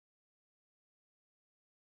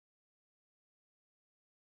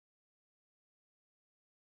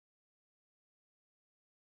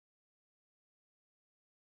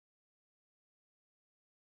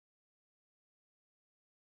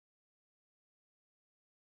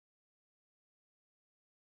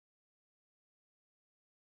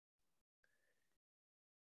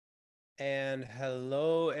And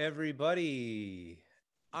hello, everybody.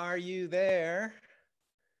 Are you there?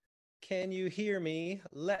 Can you hear me?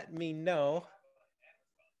 Let me know.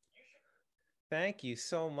 Thank you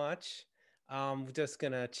so much. I'm just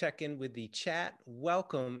going to check in with the chat.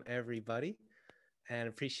 Welcome, everybody, and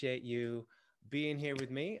appreciate you being here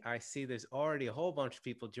with me. I see there's already a whole bunch of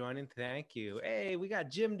people joining. Thank you. Hey, we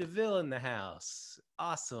got Jim DeVille in the house.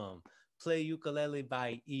 Awesome. Play ukulele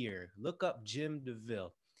by ear. Look up Jim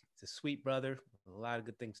DeVille. He's a sweet brother with a lot of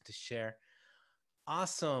good things to share.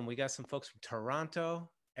 Awesome. We got some folks from Toronto,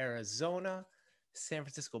 Arizona, San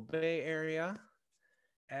Francisco Bay Area.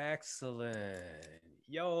 Excellent.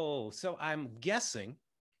 Yo, so I'm guessing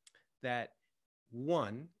that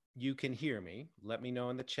one, you can hear me. Let me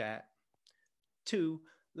know in the chat. Two,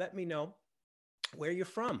 let me know where you're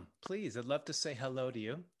from. Please, I'd love to say hello to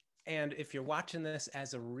you. And if you're watching this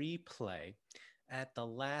as a replay, at the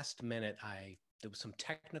last minute, there was some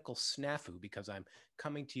technical snafu because I'm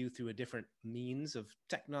coming to you through a different means of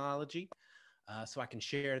technology, so I can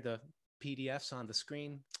share the PDFs on the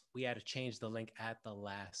screen. We had to change the link at the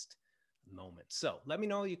last moment. So let me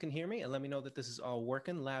know you can hear me and let me know that this is all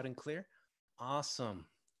working loud and clear. Awesome.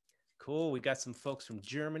 Cool. We got some folks from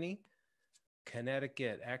Germany,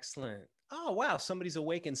 Connecticut. Excellent. Oh, wow. Somebody's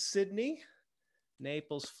awake in Sydney,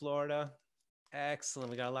 Naples, Florida. Excellent.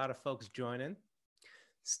 We got a lot of folks joining.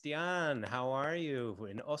 Stian, how are you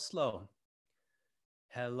in Oslo?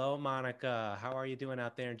 Hello, Monica. How are you doing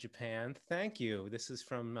out there in Japan? Thank you. This is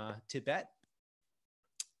from Tibet.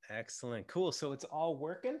 Excellent. Cool. So it's all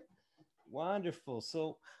working. Wonderful.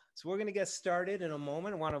 So we're going to get started in a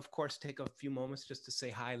moment. I want to, of course, take a few moments just to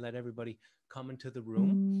say hi, let everybody come into the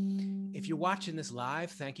room. If you're watching this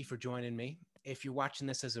live, thank you for joining me. If you're watching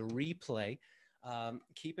this as a replay,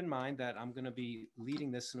 keep in mind that I'm going to be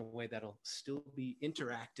leading this in a way that'll still be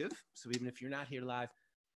interactive. So even if you're not here live,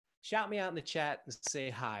 shout me out in the chat and say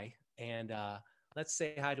hi. And let's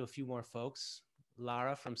say hi to a few more folks.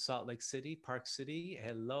 Lara from Salt Lake City, Park City.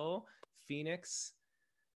 Hello, Phoenix.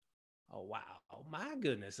 Oh, wow. My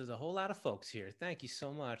goodness, there's a whole lot of folks here. Thank you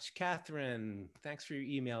so much. Catherine, thanks for your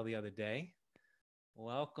email the other day.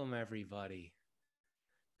 Welcome, everybody.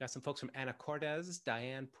 Got some folks from Anacortes,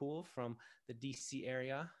 Diane Poole from the DC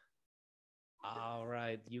area. All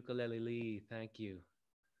right, Ukulele, thank you.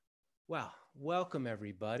 Well, welcome,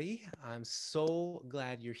 everybody. I'm so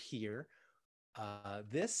glad you're here.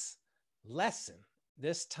 This lesson,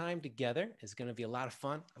 this time together is going to be a lot of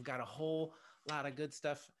fun. I've got a whole lot of good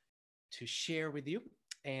stuff to share with you.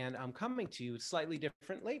 And I'm coming to you slightly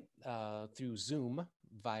differently through Zoom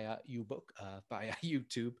via via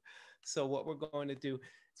YouTube. So what we're going to do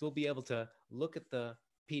is we'll be able to look at the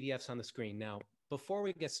PDFs on the screen. Now, before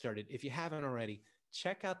we get started, if you haven't already,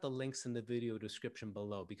 check out the links in the video description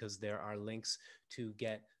below because there are links to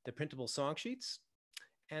get the printable song sheets.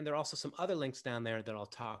 And there are also some other links down there that I'll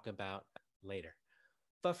talk about later.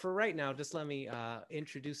 But for right now, just let me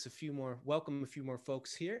welcome a few more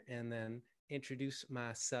folks here and then introduce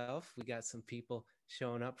myself. We got some people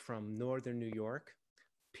showing up from Northern New York.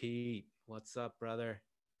 Pete, what's up, brother?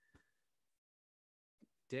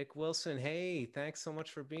 Dick Wilson, hey, thanks so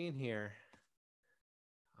much for being here.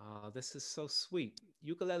 This is so sweet.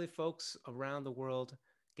 Ukulele folks around the world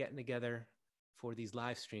getting together for these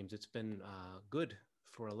live streams. It's been good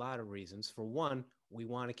for a lot of reasons. For one, we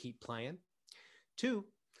want to keep playing. Two,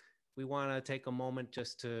 we want to take a moment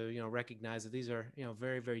just to recognize that these are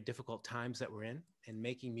very, very difficult times that we're in, and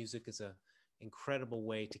making music is an incredible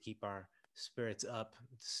way to keep our spirits up,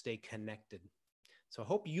 stay connected. So I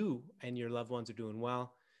hope you and your loved ones are doing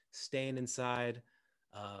well. Staying inside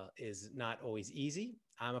is not always easy.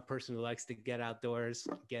 I'm a person who likes to get outdoors,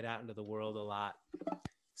 get out into the world a lot.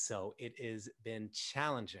 So it has been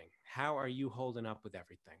challenging. How are you holding up with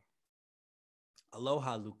everything?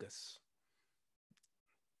 Aloha, Lucas.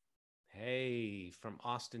 Hey, from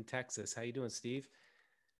Austin, Texas. How you doing, Steve?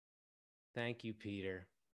 Thank you, Peter.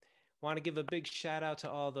 Want to give a big shout out to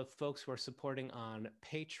all the folks who are supporting on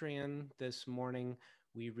Patreon this morning.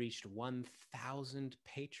 We reached 1,000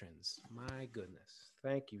 patrons. My goodness.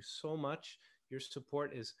 Thank you so much. Your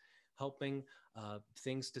support is helping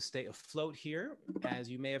things to stay afloat here. As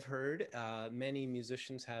you may have heard, many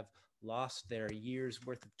musicians have lost their year's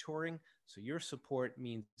worth of touring. So your support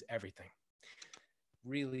means everything.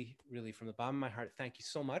 Really, really, from the bottom of my heart, thank you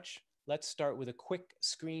so much. Let's start with a quick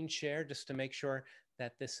screen share just to make sure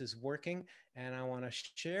that this is working. And I want to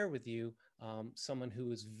share with you someone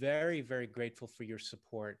who is very, very grateful for your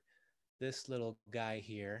support. This little guy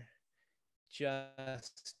here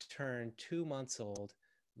just turned 2 months old,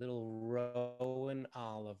 little Rowan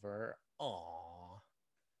Oliver. Aw,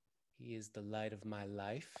 he is the light of my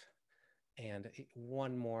life. And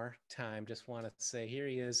one more time, just want to say, here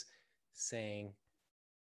he is saying,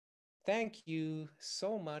 thank you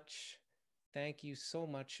so much. Thank you so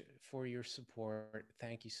much for your support.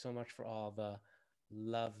 Thank you so much for all the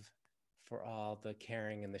love, for all the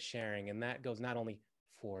caring and the sharing. And that goes not only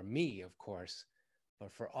for me, of course,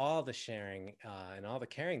 but for all the sharing and all the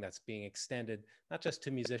caring that's being extended, not just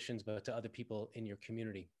to musicians, but to other people in your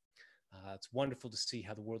community. It's wonderful to see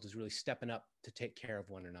how the world is really stepping up to take care of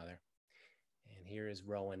one another. And here is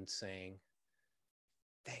Rowan saying,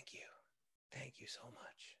 thank you. Thank you so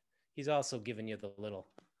much. He's also giving you the little,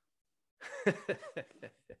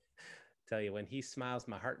 tell you, when he smiles,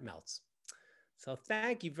 my heart melts. So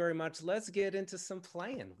thank you very much. Let's get into some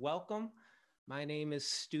playing. Welcome. My name is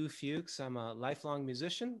Stu Fuchs. I'm a lifelong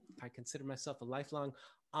musician. I consider myself a lifelong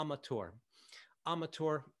amateur.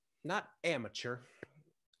 Amateur, not amateur,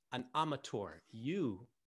 an amateur. You,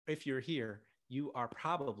 if you're here, you are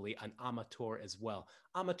probably an amateur as well.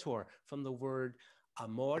 Amateur, from the word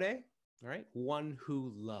amore, right? One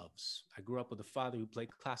who loves. I grew up with a father who played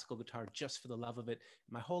classical guitar just for the love of it.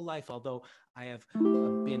 My whole life, although I have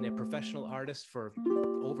been a professional artist for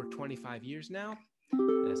over 25 years now,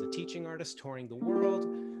 as a teaching artist, touring the world,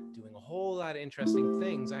 doing a whole lot of interesting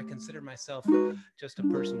things, I consider myself just a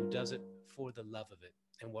person who does it for the love of it.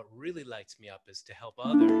 And what really lights me up is to help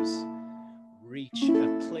others reach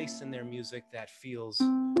a place in their music that feels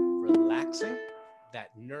relaxing,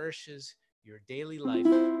 that nourishes your daily life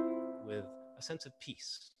with a sense of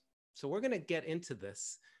peace. So we're going to get into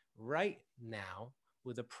this right now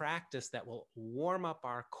with a practice that will warm up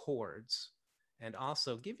our chords and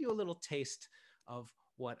also give you a little taste of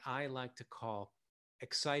what I like to call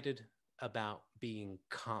excited about being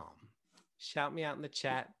calm. Shout me out in the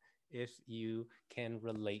chat if you can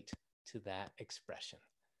relate to that expression.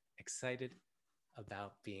 Excited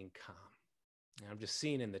about being calm. And I'm just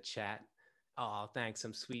seeing in the chat, oh, thanks,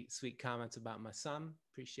 some sweet, sweet comments about my son.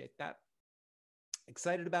 Appreciate that.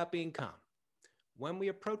 Excited about being calm when we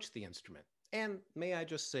approach the instrument. And may I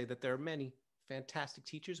just say that there are many fantastic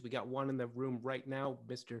teachers. We got one in the room right now,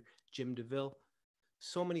 Mr. Jim DeVille.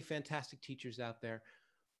 So many fantastic teachers out there.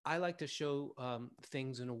 I like to show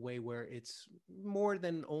things in a way where it's more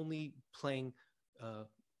than only playing,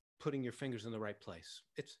 putting your fingers in the right place.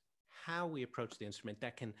 It's how we approach the instrument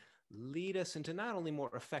that can lead us into not only more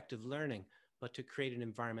effective learning, but to create an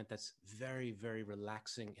environment that's very, very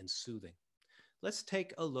relaxing and soothing. Let's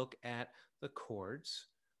take a look at the chords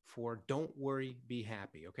for Don't Worry, Be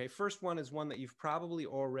Happy. Okay, first one is one that you've probably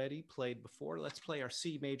already played before. Let's play our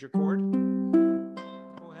C major chord.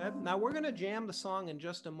 Go ahead. Now we're going to jam the song in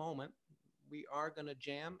just a moment. We are going to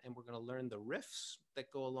jam and we're going to learn the riffs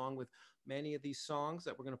that go along with many of these songs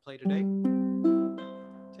that we're going to play today.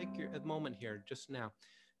 Take a moment here just now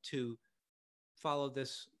to follow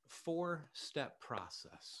this 4-step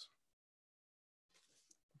process.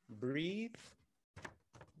 Breathe,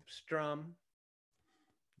 strum,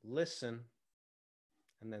 listen,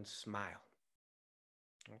 and then smile.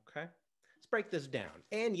 Okay? Let's break this down.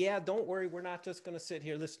 And yeah, don't worry, we're not just going to sit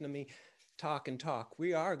here, listen to me talk and talk.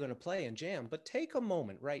 We are going to play and jam, but take a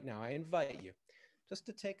moment right now. I invite you just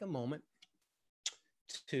to take a moment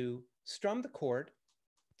to strum the chord.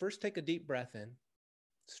 First, take a deep breath in,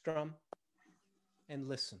 strum, and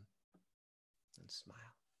listen, and smile.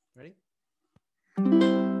 Ready?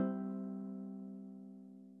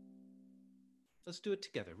 Let's do it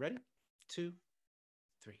together. Ready? 2,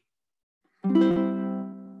 3.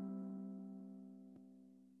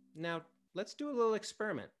 Now, let's do a little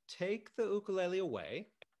experiment. Take the ukulele away.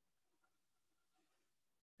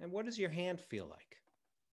 And what does your hand feel like?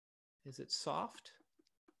 Is it soft?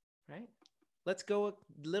 Right? Let's go a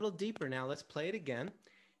little deeper now. Let's play it again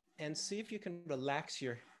and see if you can relax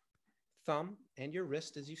your thumb and your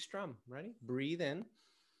wrist as you strum. Ready? Breathe in.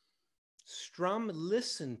 Strum,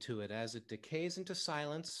 listen to it as it decays into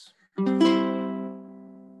silence. Smile.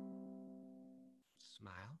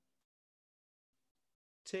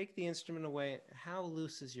 Take the instrument away. How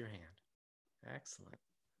loose is your hand? Excellent.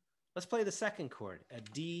 Let's play the second chord, a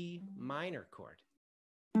D minor chord.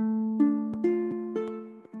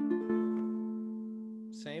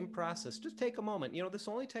 Same process. Just take a moment. You know, this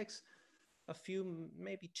only takes a few,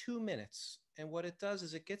 maybe 2 minutes. And what it does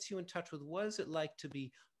is it gets you in touch with what is it like to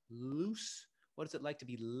be loose? What is it like to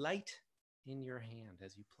be light in your hand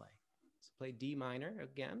as you play? So play D minor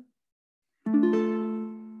again.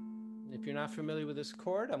 If you're not familiar with this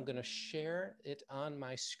chord, I'm going to share it on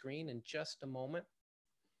my screen in just a moment.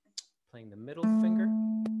 Playing the middle finger,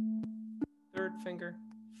 third finger,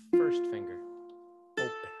 first finger,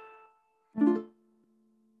 open.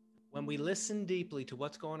 When we listen deeply to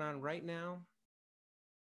what's going on right now,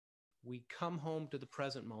 we come home to the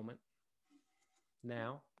present moment.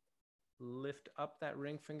 Now, lift up that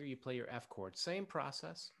ring finger, you play your F chord. Same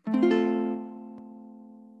process.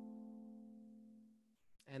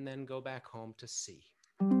 And then go back home to C.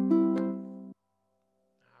 All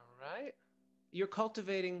right. You're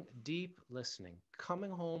cultivating deep listening,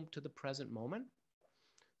 coming home to the present moment.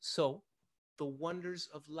 So the wonders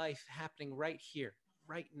of life happening right here,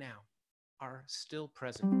 right now, are still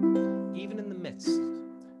present, even in the midst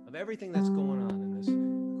of everything that's going on in this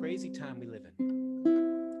crazy time we live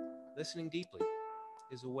in. Listening deeply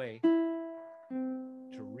is a way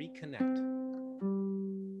to reconnect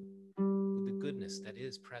with the goodness that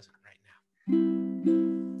is present right now.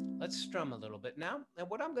 Let's strum a little bit now. And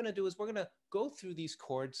what I'm going to do is we're going to go through these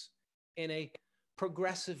chords in a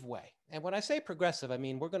progressive way. And when I say progressive, I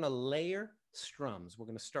mean we're going to layer strums. We're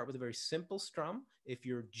going to start with a very simple strum. If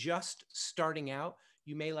you're just starting out,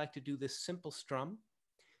 you may like to do this simple strum.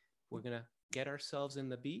 We're going to get ourselves in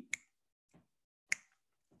the beat.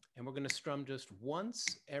 And we're going to strum just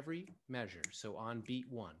once every measure. So on beat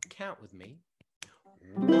 1, count with me.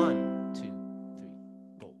 1, 2, 3,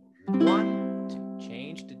 4. 1, 2.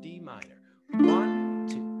 Change to D minor. 1,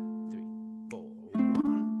 2, 3, 4.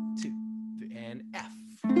 1, 2, 3. And F.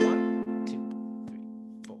 1, 2, 3,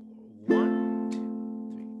 4. 1, 2,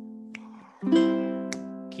 3,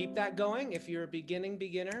 4. Keep that going. If you're a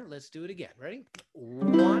beginner, let's do it again. Ready?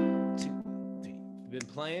 1, 2, 3. You've been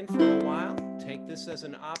playing for a while. Take this as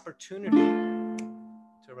an opportunity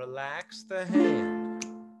to relax the hand.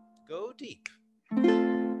 Go deep.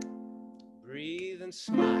 Breathe and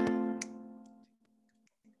smile.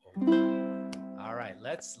 All right,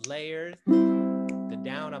 let's layer the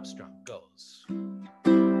down up strum. Goes 3,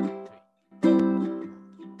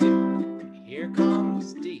 2, 3. Here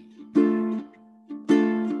comes D.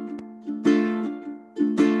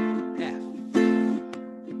 F.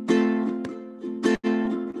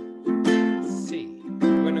 C.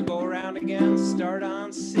 We're gonna go around again. Start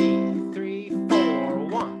on C. 3, 4.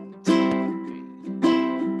 1, 2, 3.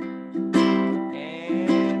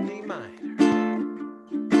 And D minor.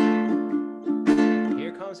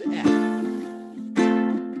 Here comes F.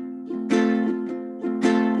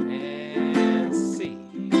 And C.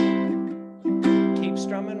 Keep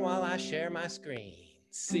strumming while I share my screen.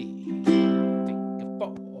 C. 3, 4.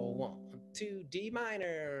 1, 2. D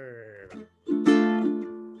minor.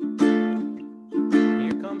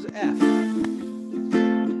 Here comes F.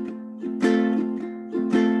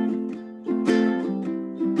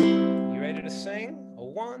 You ready to sing?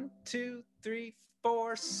 1, 2, 3,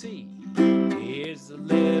 4, C. Here's a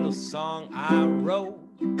little song I wrote.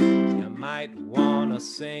 You might wanna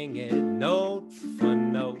sing it note for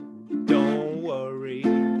note. Don't worry.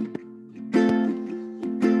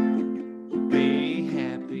 Be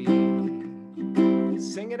happy.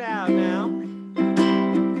 Sing it out now.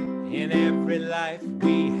 In every life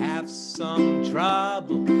we have some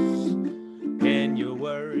troubles. And you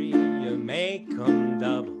worry, you make them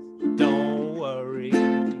double. Don't worry.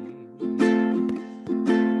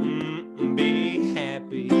 Be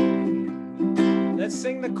happy. Let's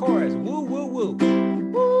sing the chorus. Woo, woo, woo.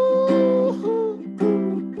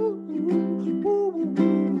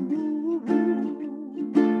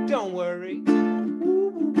 Don't worry.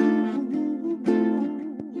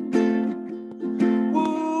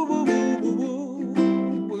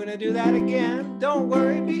 We're gonna do that again. Don't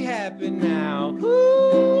worry, be happy now.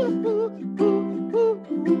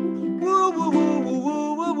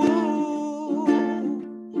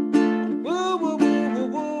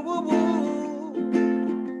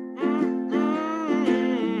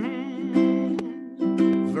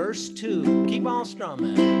 Verse 2, keep on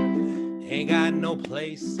strumming. Ain't got no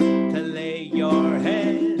place to lay your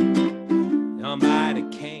head. Somebody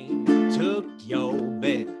came, took your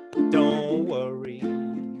bed. Don't worry.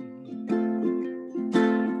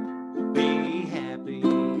 Be happy.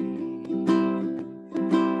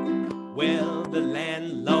 Well, the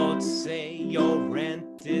landlord say your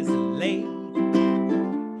rent is late.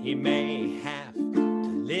 He may have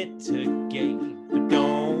to litigate, but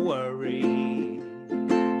don't worry.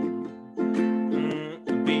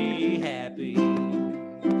 Be happy.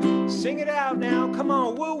 Sing it out now. Come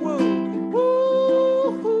on. Woo, woo.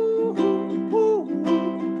 Woo, woo, woo, woo,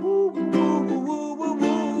 woo, woo,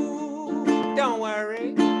 woo. Don't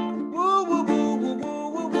worry. Woo, woo, woo, woo, woo,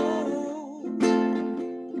 woo, woo.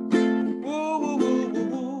 Woo, woo, woo,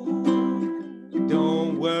 woo, woo.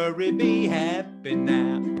 Don't worry. Be happy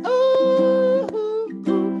now. Ooh, ooh,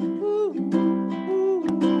 ooh, ooh,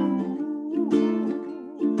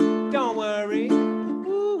 ooh. Don't worry.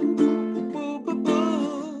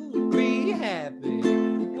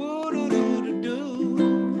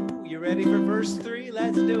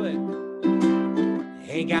 do it.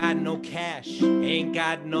 Ain't got no cash, ain't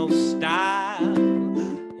got no style,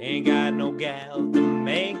 ain't got no gal to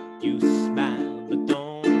make you smile, but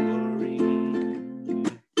don't worry,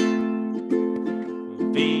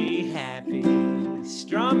 be happy,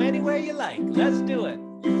 strum anywhere you like, let's do it.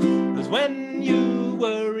 'Cause when you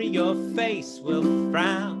worry, your face will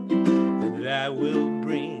frown, that will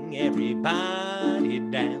bring everybody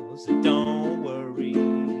down, so don't worry,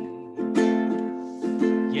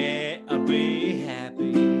 yeah, I'll be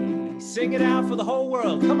happy. Sing it out for the whole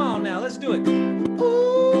world. Come on now, let's do it. Ooh,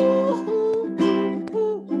 ooh, ooh,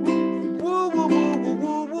 ooh, woo, woo, woo, woo,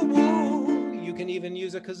 woo, woo, woo. You can even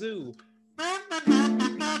use a kazoo.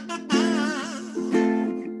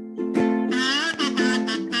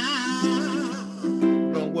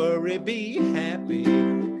 Don't worry, be happy.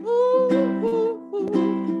 Ooh, ooh, ooh,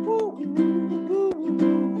 ooh,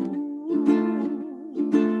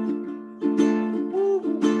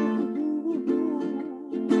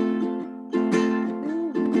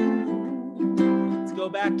 go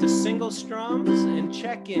back to single strums and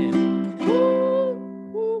check in.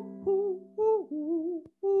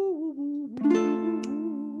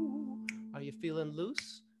 Are you feeling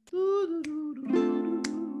loose?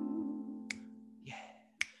 Yeah.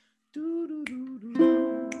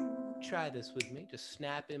 Try this with me. Just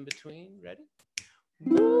snap in between. Ready?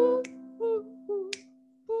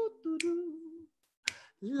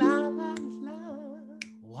 La la la.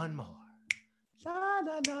 One more. La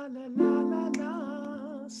la la la la la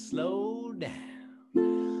la. Slow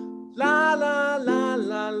down. La la la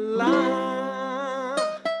la la.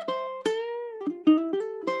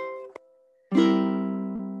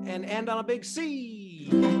 And end on a big C.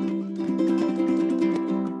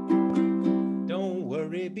 Don't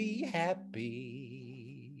worry, be happy.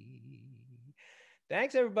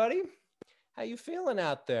 Thanks, everybody. How you feeling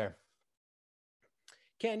out there?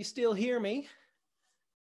 Can you still hear me?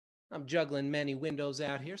 I'm juggling many windows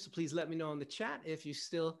out here, so please let me know in the chat if you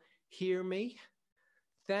still hear me.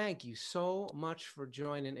 Thank you so much for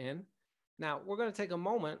joining in. Now, we're going to take a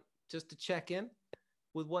moment just to check in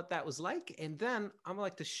with what that was like, and then I'm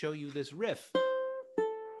like to show you this riff. All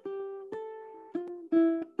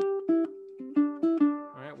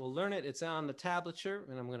right, we'll learn it. It's on the tablature,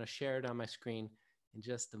 and I'm going to share it on my screen in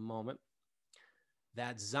just a moment.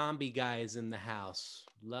 That zombie guy is in the house.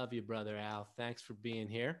 Love you, brother Al. Thanks for being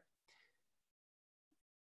here.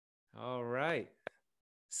 All right.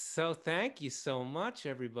 So thank you so much,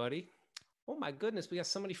 everybody. Oh, my goodness. We got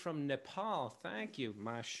somebody from Nepal. Thank you.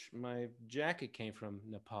 My jacket came from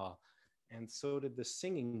Nepal, and so did the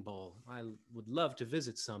singing bowl. I would love to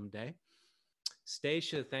visit someday.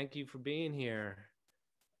 Stacia, thank you for being here.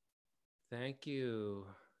 Thank you.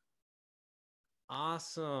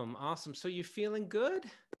 Awesome. Awesome. So you're feeling good?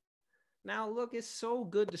 Now, look, it's so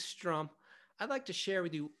good to strum. I'd like to share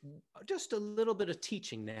with you just a little bit of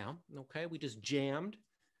teaching now, okay? We just jammed.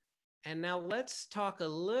 And now let's talk a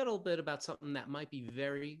little bit about something that might be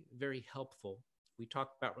very, very helpful. We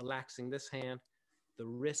talked about relaxing this hand, the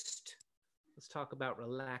wrist. Let's talk about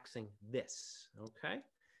relaxing this, okay?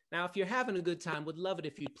 Now, if you're having a good time, would love it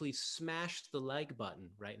if you'd please smash the like button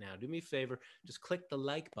right now. Do me a favor, just click the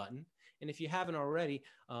like button. And if you haven't already,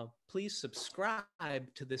 please subscribe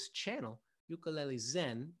to this channel, Ukulele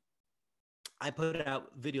Zen. I put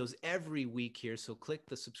out videos every week here, so click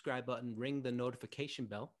the subscribe button, ring the notification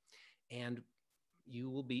bell, and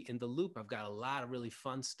you will be in the loop. I've got a lot of really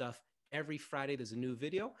fun stuff. Every Friday, there's a new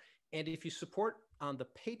video. And if you support on the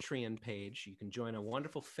Patreon page, you can join a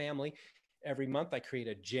wonderful family. Every month, I create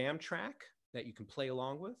a jam track that you can play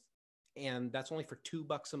along with. And that's only for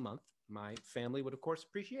 $2 a month. My family would, of course,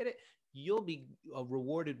 appreciate it. You'll be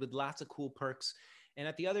rewarded with lots of cool perks. And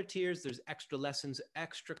at the other tiers, there's extra lessons,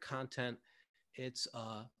 extra content. It's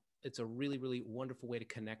a really, really wonderful way to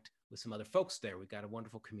connect with some other folks there. We've got a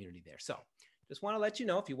wonderful community there. So just want to let you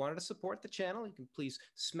know, if you wanted to support the channel, you can please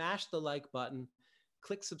smash the like button,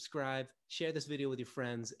 click subscribe, share this video with your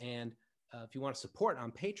friends. And if you want to support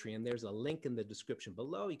on Patreon, there's a link in the description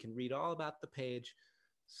below. You can read all about the page.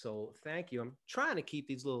 So thank you. I'm trying to keep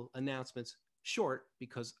these little announcements short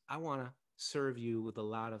because I want to serve you with a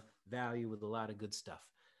lot of value, with a lot of good stuff.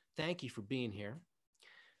 Thank you for being here.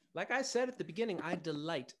 Like I said at the beginning,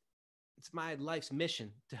 it's my life's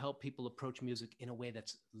mission to help people approach music in a way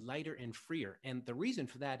that's lighter and freer. And the reason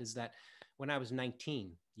for that is that when I was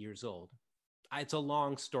 19 years old, it's a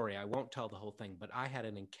long story. I won't tell the whole thing, but I had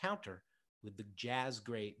an encounter with the jazz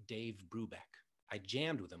great Dave Brubeck. I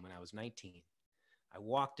jammed with him when I was 19. I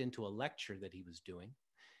walked into a lecture that he was doing,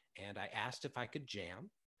 and I asked if I could jam.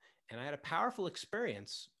 And I had a powerful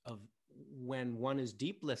experience of when one is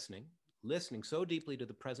deep listening, listening so deeply to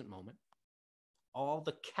the present moment, all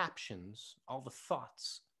the captions, all the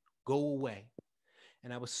thoughts go away.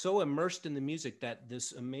 And I was so immersed in the music that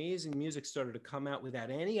this amazing music started to come out without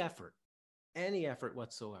any effort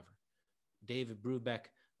whatsoever. David Brubeck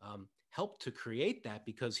helped to create that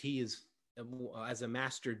because he is, as a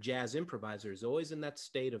master jazz improviser, is always in that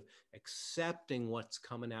state of accepting what's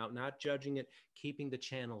coming out, not judging it, keeping the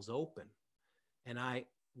channels open. And I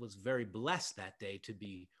was very blessed that day to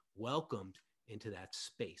be welcomed into that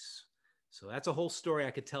space. So that's a whole story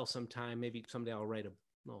I could tell sometime. Maybe someday I'll write a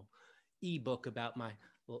little ebook about my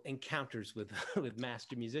little encounters with, with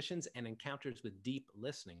master musicians and encounters with deep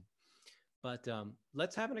listening. But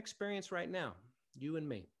let's have an experience right now, you and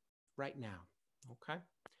me, right now, okay?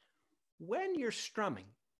 When you're strumming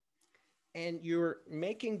and you're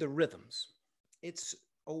making the rhythms, it's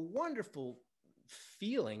a wonderful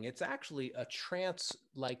feeling. It's actually a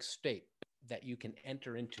trance-like state that you can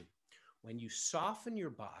enter into when you soften your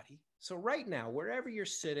body. So right now, wherever you're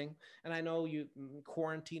sitting, and I know you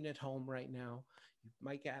quarantine at home right now, you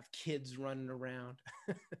might have kids running around.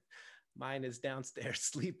 Mine is downstairs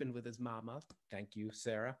sleeping with his mama. Thank you,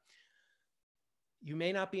 Sarah. You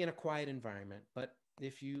may not be in a quiet environment, but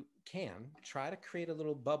if you can, try to create a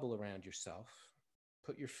little bubble around yourself.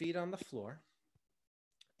 Put your feet on the floor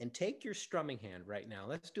and take your strumming hand right now.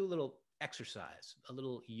 Let's do a little exercise, a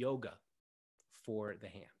little yoga for the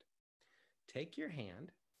hand. Take your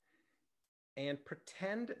hand and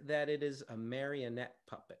pretend that it is a marionette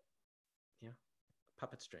puppet. Yeah,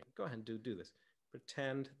 puppet string. Go ahead and do this.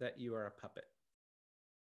 Pretend that you are a puppet.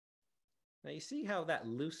 Now you see how that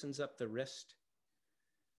loosens up the wrist?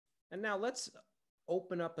 And now let's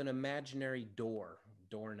open up an imaginary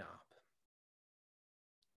doorknob.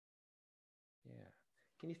 Yeah.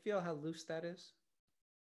 Can you feel how loose that is?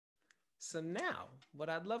 So now what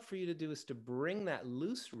I'd love for you to do is to bring that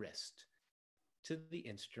loose wrist to the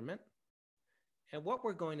instrument. And what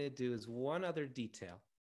we're going to do is one other detail,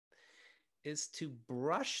 is to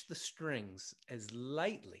brush the strings as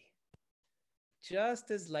lightly, just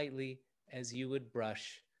as lightly as you would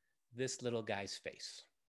brush this little guy's face.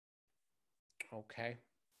 Okay?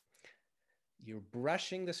 You're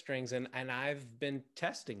brushing the strings, and I've been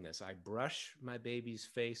testing this. I brush my baby's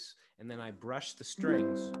face, and then I brush the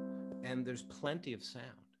strings, and there's plenty of sound.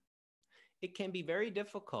 It can be very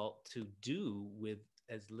difficult to do with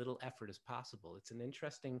as little effort as possible. It's an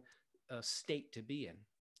interesting state to be in.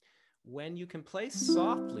 When you can play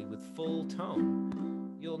softly with full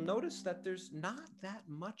tone, you'll notice that there's not that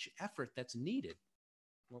much effort that's needed,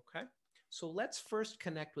 okay? So let's first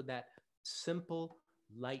connect with that simple,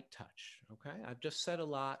 light touch, okay? I've just said a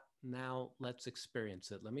lot, now let's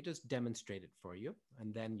experience it. Let me just demonstrate it for you,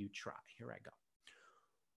 and then you try. Here I go.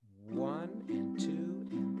 1 and 2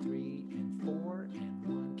 and 3 and 4 and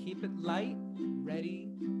 1. Keep it light,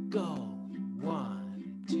 ready, go.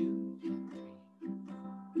 1, 2, and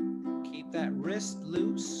 3. Keep that wrist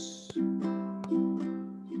loose.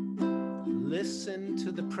 Listen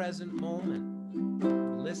to the present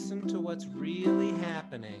moment. Listen to what's really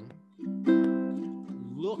happening.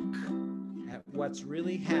 Look at what's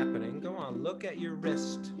really happening. Go on, look at your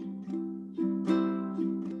wrist.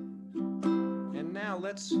 And now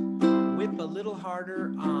let's whip a little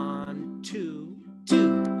harder on 2,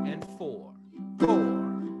 2, and 4. 4,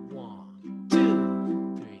 1,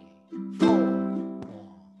 2, 3, 4.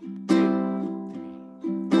 1, 2,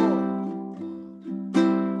 3, 4.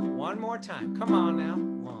 1. One more time. Come on now.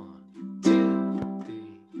 1, 2,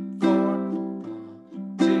 3, 4.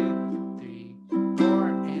 1, 2, 3, 4,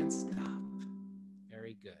 and stop.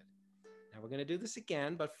 Very good. Now we're going to do this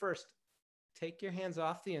again, but first, take your hands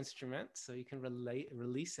off the instrument so you can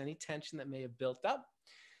release any tension that may have built up.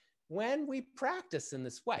 When we practice in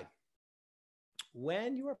this way,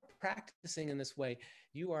 when you are practicing in this way,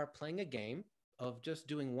 you are playing a game of just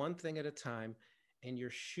doing one thing at a time, and you're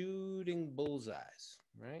shooting bullseyes,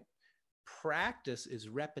 right? Practice is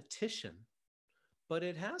repetition, but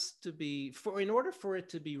it has to be, in order for it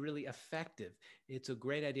to be really effective, it's a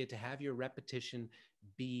great idea to have your repetition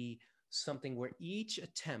be something where each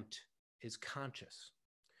attempt is conscious.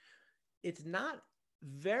 It's not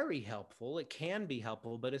very helpful. It can be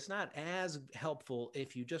helpful, but it's not as helpful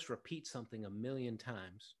if you just repeat something a million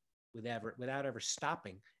times without ever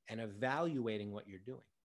stopping and evaluating what you're doing,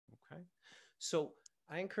 okay? So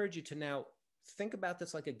I encourage you to now think about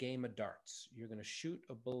this like a game of darts. You're going to shoot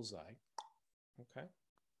a bullseye, okay?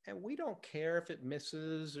 And we don't care if it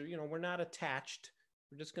misses or, we're not attached.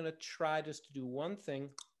 We're just going to try just to do one thing,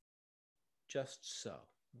 just so.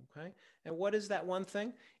 Okay. And what is that one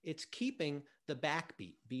thing? It's keeping the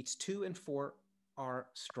backbeat. Beats 2 and 4 are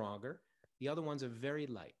stronger. The other ones are very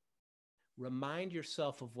light. remind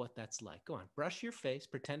yourself of what that's like. Go on, brush your face,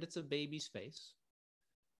 pretend it's a baby's face.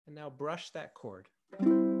 And now brush that chord. Yeah.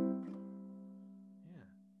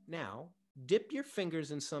 Now, dip your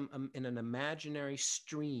fingers in an imaginary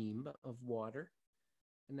stream of water.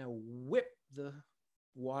 And now whip the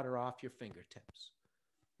water off your fingertips.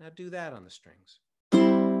 Now do that on the strings. Yeah.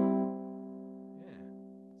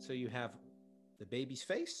 So you have the baby's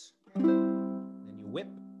face, then you whip,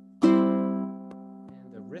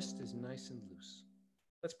 and the wrist is nice and loose.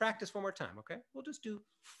 Let's practice one more time, okay? We'll just do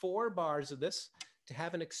 4 bars of this to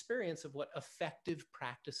have an experience of what effective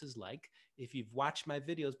practice is like. If you've watched my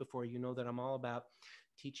videos before, you know that I'm all about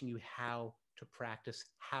teaching you how to practice,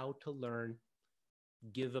 how to learn,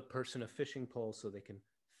 give a person a fishing pole so they can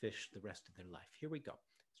fish the rest of their life. Here we go.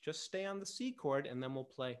 Just stay on the C chord and then we'll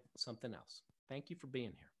play something else. Thank you for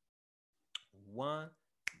being here. 1,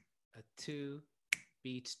 2,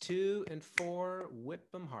 beats 2 and 4,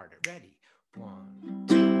 whip them harder. Ready? 1,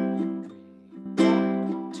 2, 3,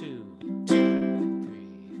 4, 2, 2, 3,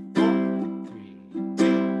 4, 3,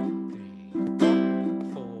 2,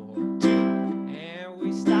 3, 4, 2, and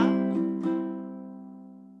we stop.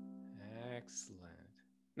 Excellent.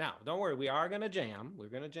 Now, don't worry, we are going to jam. We're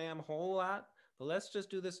going to jam a whole lot, but let's just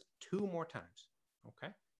do this 2 more times. Okay?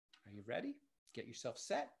 Are you ready? Get yourself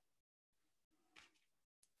set.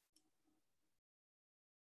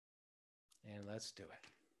 And let's do it.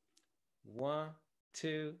 1,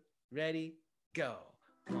 2, ready, go.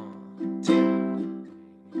 1, 2,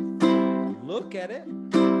 3. Look at it.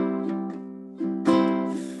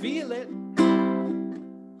 Feel it.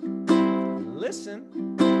 Listen.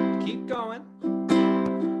 Keep going.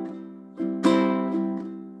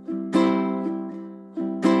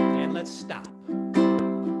 And let's stop.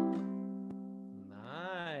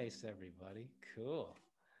 Nice, everybody. Cool.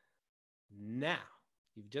 Now,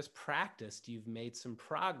 you've just practiced, you've made some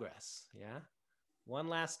progress, yeah? One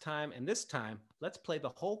last time, and this time, let's play the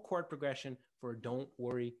whole chord progression for Don't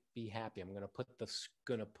Worry, Be Happy. I'm gonna put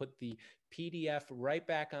the PDF right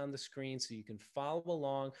back on the screen so you can follow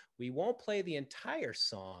along. We won't play the entire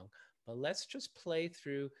song, but let's just play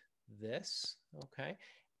through this, okay?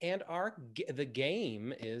 And the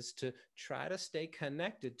game is to try to stay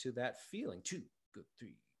connected to that feeling. 2, go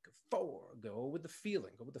 3, go 4, go with the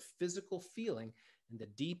feeling, go with the physical feeling. And the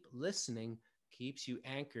deep listening keeps you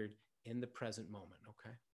anchored in the present moment,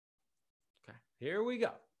 okay? Okay, here we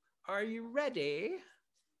go. Are you ready?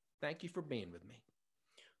 Thank you for being with me.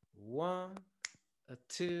 1,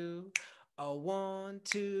 2, 1,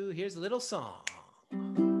 2. Here's a little song.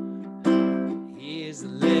 Here's a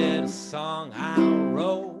little song I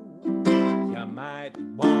wrote. You might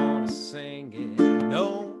want to sing it.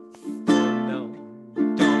 No, no,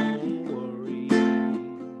 don't worry.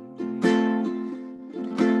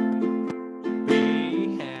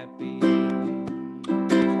 Be happy.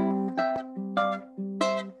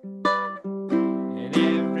 In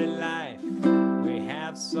every life we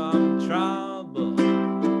have some trouble.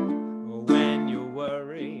 When you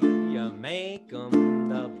worry, you make them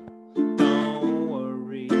double. Don't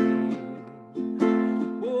worry.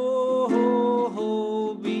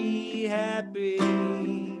 Oh, be happy.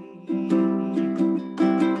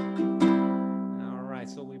 All right,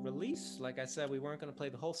 so we release. Like I said, we weren't going to play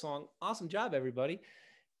the whole song. Awesome job, everybody.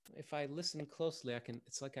 If I listen closely,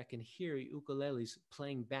 it's like I can hear ukuleles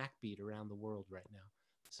playing backbeat around the world right now.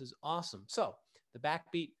 This is awesome. So the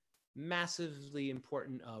backbeat, massively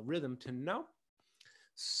important rhythm to know.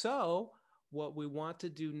 So what we want to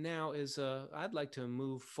do now is I'd like to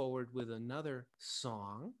move forward with another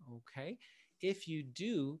song, okay? If you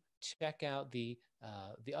do check out the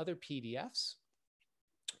other PDFs,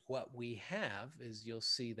 what we have is you'll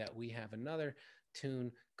see that we have another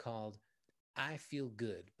tune called I Feel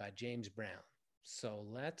Good by James Brown. So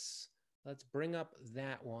let's bring up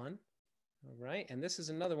that one, all right? And this is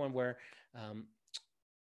another one where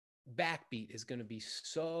backbeat is going to be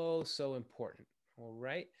so important, all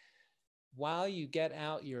right? While you get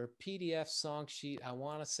out your PDF song sheet, I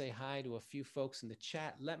want to say hi to a few folks in the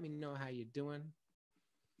chat. Let me know how you're doing.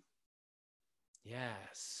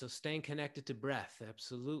 Yes, so staying connected to breath,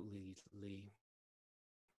 absolutely, Lee.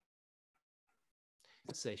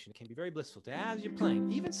 Sensation, it can be very blissful to as you're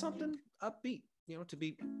playing, even something upbeat, you know, to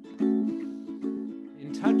be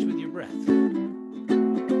in touch with your breath.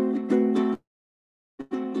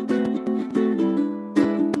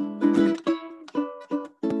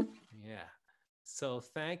 Yeah, so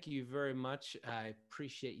thank you very much. I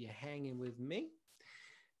appreciate you hanging with me.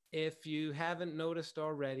 If you haven't noticed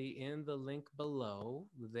already, in the link below,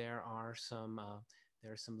 there are some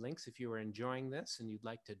links if you are enjoying this and you'd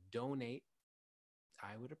like to donate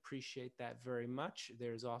I would appreciate that very much.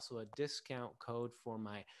 There's also a discount code for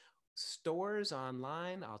my stores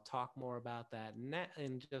online. I'll talk more about that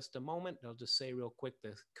in just a moment. I'll just say real quick,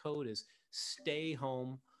 the code is stay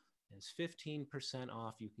home. It's 15%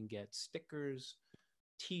 off. You can get stickers,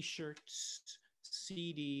 t-shirts,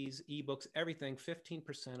 CDs, ebooks, everything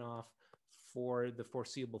 15% off for the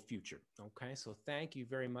foreseeable future. Okay, so thank you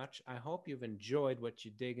very much. I hope you've enjoyed what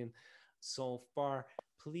you're digging so far.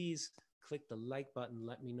 Please click the like button.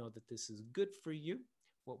 Let me know that this is good for you.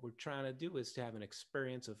 What we're trying to do is to have an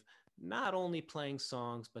experience of not only playing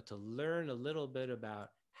songs, but to learn a little bit about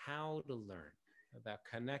how to learn, about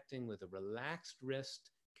connecting with a relaxed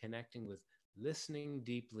wrist, connecting with listening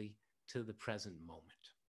deeply to the present moment.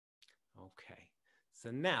 Okay,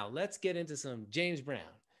 so now let's get into some James Brown.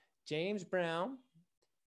 James Brown,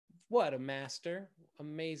 what a master,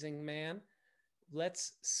 amazing man.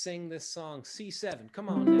 Let's sing this song, C7. Come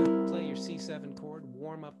on now, play your C7 chord,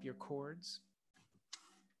 warm up your chords.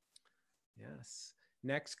 Yes.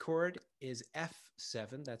 Next chord is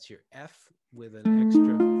F7. That's your F with an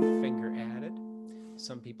extra finger added.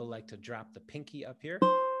 Some people like to drop the pinky up here.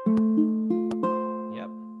 Yep.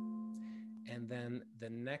 And then the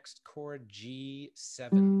next chord, G7.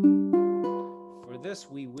 For this,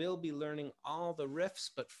 we will be learning all the riffs,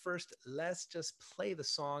 but first, let's just play the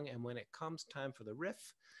song, and when it comes time for the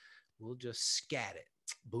riff, we'll just scat it.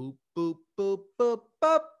 Boop, boop, boop, boop,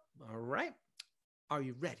 boop. All right. Are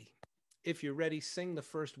you ready? If you're ready, sing the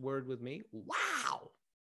first word with me. Wow.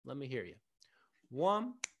 Let me hear you.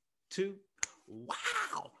 1, 2.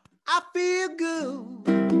 Wow. I feel good.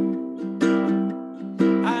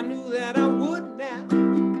 I knew that I would now.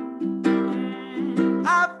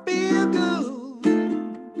 I feel good.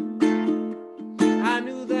 I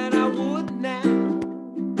knew that I would now.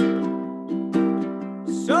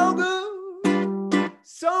 So good,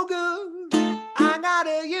 so good. I got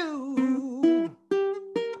you.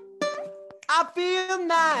 I feel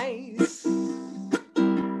nice.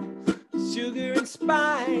 Sugar and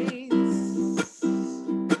spice.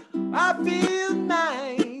 I feel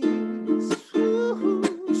nice. Ooh,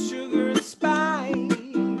 sugar and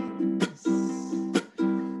spice.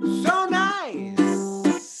 So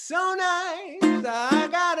nice, so nice. I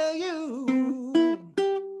got you.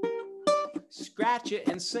 Scratch it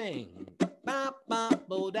and sing. Ba ba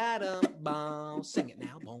bo da da ba. Sing it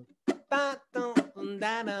now, boom. Ba da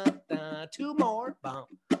da da da. 2 more. Ba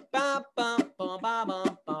ba ba ba ba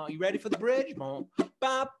ba ba. You ready for the bridge? Boom.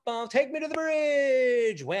 Ba ba. Take me to the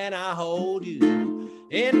bridge. When I hold you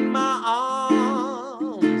in my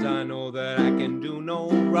arms, I know that I can do no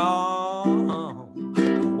wrong.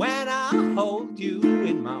 When I hold you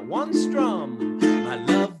in my one strum, my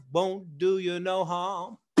love won't do you no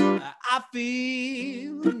harm. I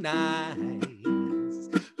feel nice,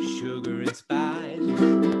 sugar and spice.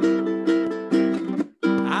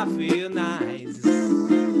 I feel nice,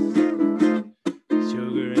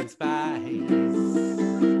 sugar and spice.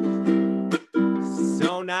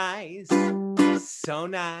 So nice, so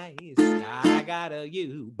nice. I got a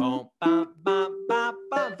you. Bum, bum, bum, bum,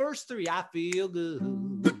 bum. Verse 3, I feel good.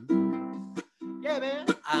 Yeah, man.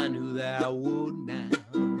 I knew that I would now.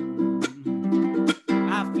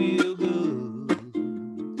 I feel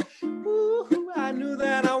good. Ooh, I knew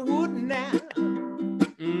that I would now.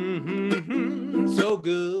 Mm-hmm. So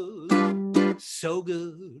good, so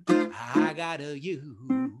good. I got a you.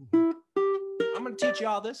 I'm gonna teach you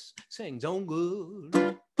all this. Sing, so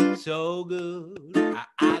good, so good.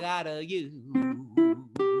 I got a you.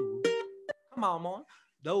 Come on, man.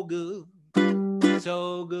 So good,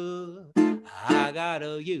 so good. I got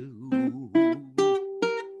a you.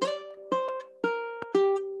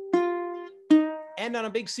 And on a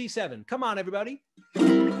big C7. Come on, everybody.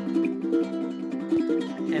 And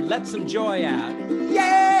let some joy out.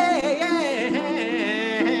 Yeah, yeah.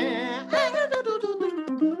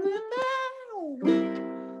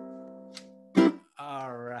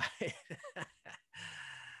 All right.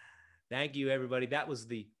 Thank you, everybody. That was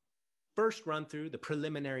the first run through, the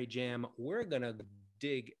preliminary jam. We're going to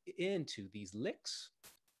dig into these licks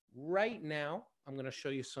right now. I'm going to show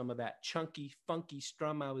you some of that chunky, funky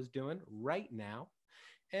strum I was doing right now.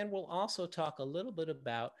 And we'll also talk a little bit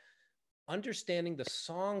about understanding the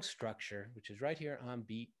song structure, which is right here on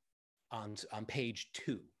beat on page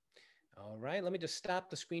 2. All right, let me just stop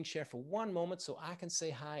the screen share for one moment so I can say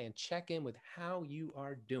hi and check in with how you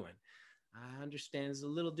are doing. I understand it's a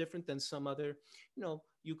little different than some other,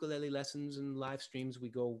 ukulele lessons and live streams. We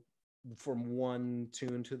go from one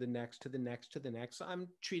tune to the next, to the next, to the next. So I'm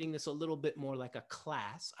treating this a little bit more like a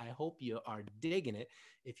class. I hope you are digging it.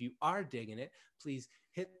 If you are digging it, please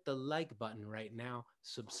hit the like button right now,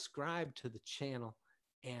 subscribe to the channel,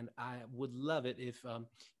 And I would love it if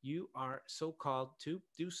you are so called to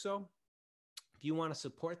do so. If you want to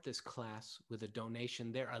support this class with a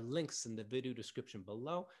donation, there are links in the video description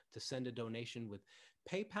below to send a donation with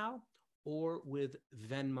PayPal or with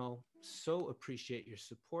Venmo. So appreciate your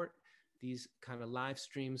support. These kind of live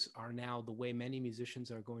streams are now the way many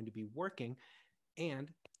musicians are going to be working.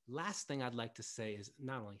 And last thing I'd like to say is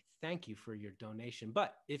not only thank you for your donation,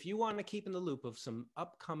 but if you want to keep in the loop of some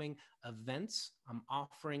upcoming events, I'm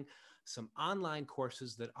offering some online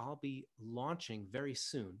courses that I'll be launching very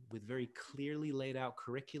soon with very clearly laid out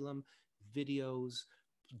curriculum, videos,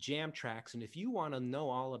 jam tracks. And if you want to know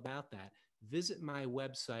all about that, visit my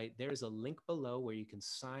website. There's a link below where you can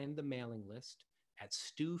sign the mailing list at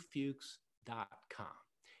stufuchs.com.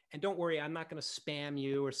 And don't worry, I'm not going to spam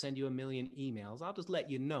you or send you a million emails. I'll just let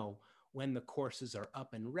you know when the courses are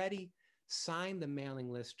up and ready. Sign the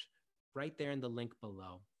mailing list right there in the link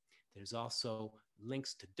below. There's also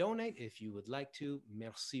links to donate if you would like to.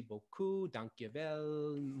 Merci beaucoup,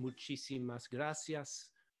 dankjewel, muchísimas gracias,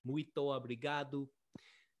 muito obrigado.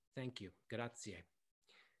 Thank you, grazie.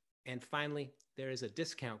 And finally, there is a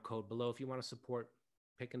discount code below if you want to support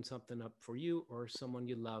picking something up for you or someone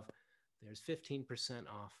you love. There's 15%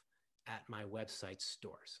 off at my website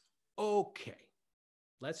stores. Okay,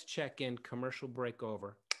 let's check in. Commercial break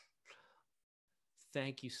over.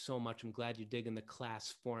 Thank you so much. I'm glad you're digging the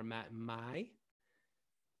class format,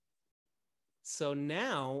 So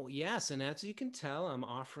now, yes, and as you can tell, I'm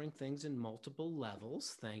offering things in multiple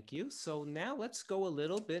levels. Thank you. So now let's go a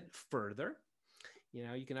little bit further. You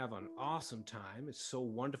know, you can have an awesome time. It's so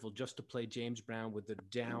wonderful just to play James Brown with the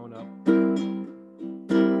down, up,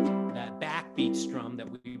 that backbeat strum that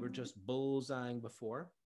we were just bullseyeing before.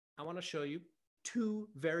 I want to show you two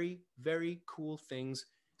very, very cool things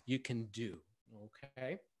you can do,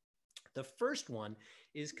 okay? The first one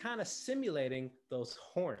is kind of simulating those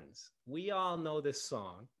horns. We all know this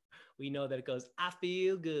song. We know that it goes, I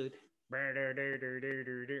feel good,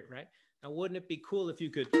 right? Now, wouldn't it be cool if you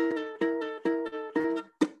could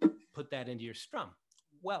put that into your strum?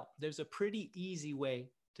 Well, there's a pretty easy way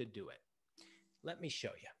to do it. Let me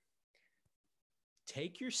show you.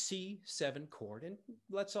 Take your C7 chord and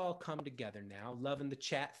let's all come together now. Loving the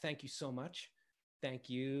chat. Thank you so much. Thank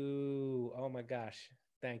you. Oh my gosh.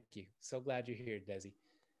 Thank you. So glad you're here, Desi.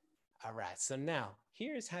 All right. So now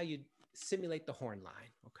here's how you simulate the horn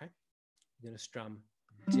line. Okay. You're going to strum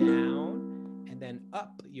down and then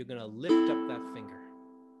up. You're going to lift up that finger.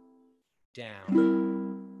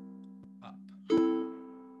 Down, up.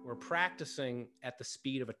 We're practicing at the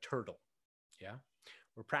speed of a turtle. Yeah.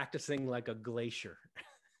 We're practicing like a glacier,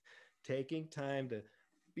 taking time to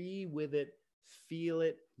be with it, feel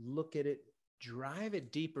it, look at it, drive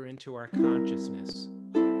it deeper into our consciousness.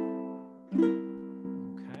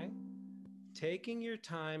 Okay? Taking your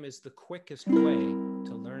time is the quickest way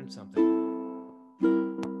to learn something.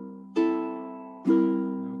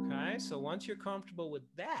 Okay? So once you're comfortable with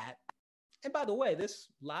that, and by the way, this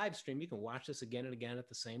live stream, you can watch this again and again at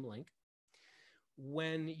the same link.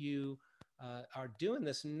 When you are doing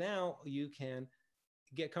this now, you can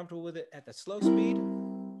get comfortable with it at the slow speed.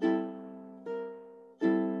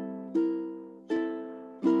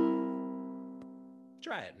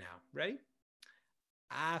 Try it now. Ready?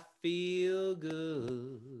 I feel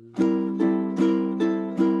good.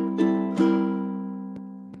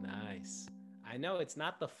 Nice. I know it's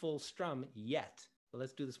not the full strum yet, but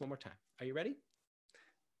let's do this one more time. Are you ready?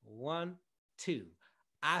 1, 2.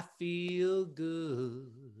 I feel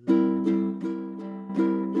good.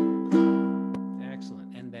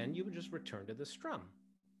 Excellent. And then you would just return to the strum.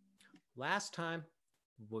 Last time,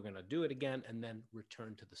 we're going to do it again and then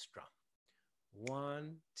return to the strum.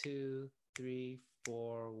 1, 2, 3,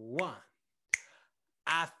 4, 1.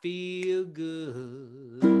 I feel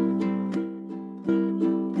good.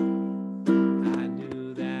 I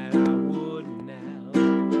knew that I would now.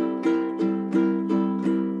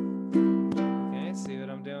 Okay, see what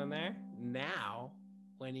I'm doing there? Now,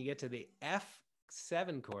 when you get to the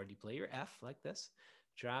F7 chord, you play your F like this.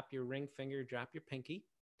 Drop your ring finger, drop your pinky.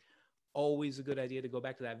 Always a good idea to go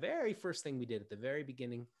back to that very first thing we did at the very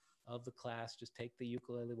beginning of the class. Just take the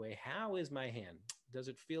ukulele away. How is my hand? Does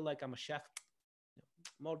it feel like I'm a chef?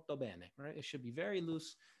 Molto bene, right? It should be very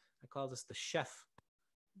loose. I call this the chef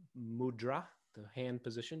mudra, the hand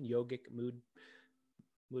position, yogic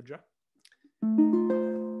mudra.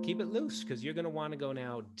 Keep it loose because you're going to want to go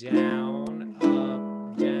now down,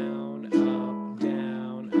 up, down, up,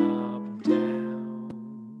 down, up,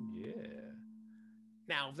 down. Yeah.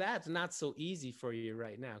 Now, that's not so easy for you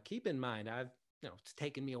right now. Keep in mind, it's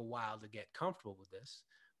taken me a while to get comfortable with this,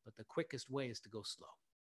 but the quickest way is to go slow.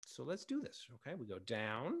 So let's do this. Okay, we go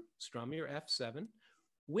down, strum your F7.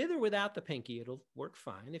 With or without the pinky, it'll work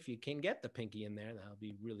fine. If you can get the pinky in there, that'll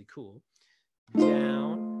be really cool.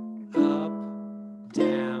 Down, up,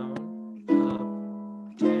 down,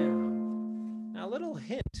 up, down. Now, a little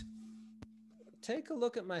hint. Take a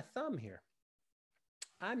look at my thumb here.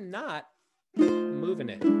 I'm not moving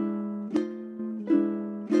it.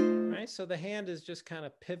 Right? So the hand is just kind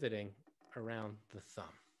of pivoting around the thumb.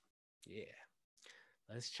 Yeah.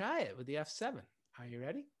 Let's try it with the F7. Are you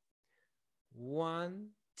ready? 1,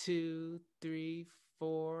 2, 3,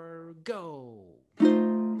 4, go. Now,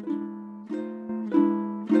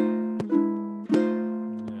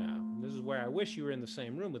 this is where I wish you were in the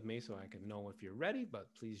same room with me so I can know if you're ready,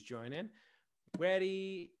 but please join in.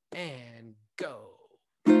 Ready and go.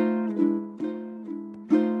 Yeah,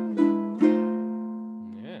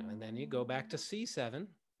 and then you go back to C7.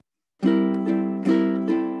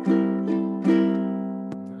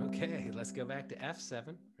 Okay, let's go back to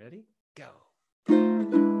F7. Ready? Go.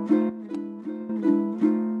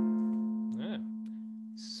 Yeah.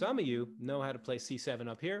 Some of you know how to play C7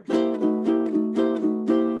 up here.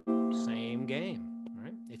 Same game,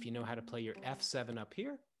 right? If you know how to play your F7 up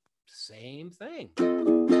here, same thing. You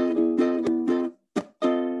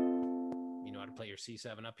know how to play your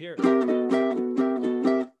C7 up here.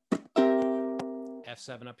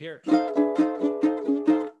 F7 up here.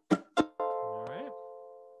 All right.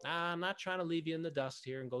 I'm not trying to leave you in the dust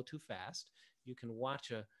here and go too fast. You can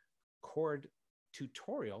watch a chord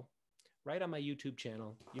tutorial right on my YouTube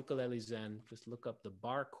channel, Ukulele Zen. Just look up the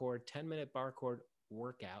bar chord, 10-minute bar chord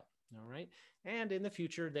workout. All right. And in the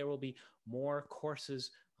future, there will be more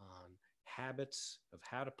courses on habits of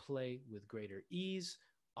how to play with greater ease.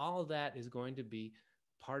 All of that is going to be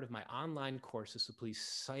part of my online courses. So please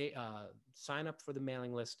sign up for the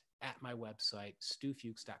mailing list at my website,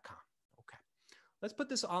 stufuchs.com. Okay. Let's put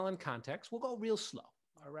this all in context. We'll go real slow.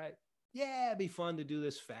 All right. Yeah, it'd be fun to do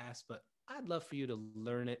this fast, but I'd love for you to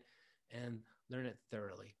learn it and learn it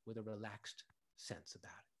thoroughly with a relaxed sense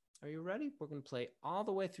about it. Are you ready? We're going to play all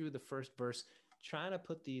the way through the first verse, trying to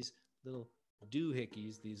put these little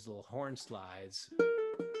doohickeys, these little horn slides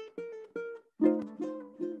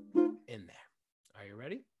in there. Are you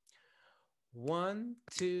ready? 1,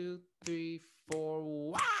 2, 3,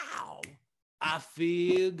 4. Wow! I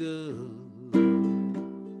feel good.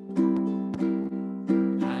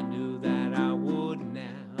 I knew that I would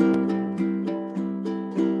now.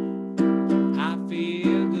 I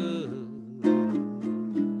feel good.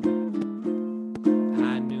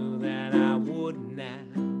 I knew that I would now.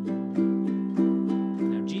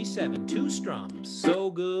 Now G7, 2 strums,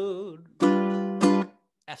 so good.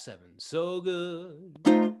 F7, so good.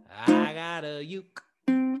 I got a uke.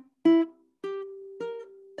 And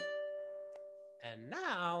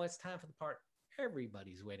now it's time for the part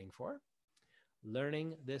everybody's waiting for.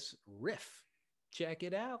 Learning this riff. Check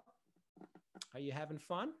it out. Are you having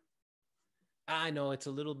fun? I know it's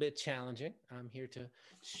a little bit challenging. I'm here to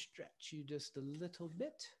stretch you just a little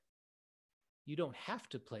bit. You don't have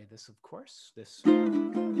to play this, of course. This,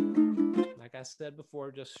 like I said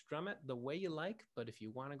before, just strum it the way you like. But if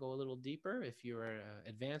you want to go a little deeper, if you're an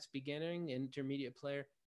advanced beginning, intermediate player,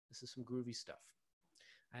 this is some groovy stuff.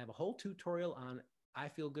 I have a whole tutorial on I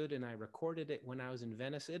Feel Good, and I recorded it when I was in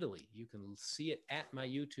Venice, Italy. You can see it at my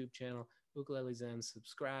YouTube channel, Ukulele Zen.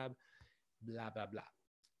 Subscribe, blah, blah, blah.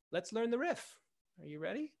 Let's learn the riff. Are you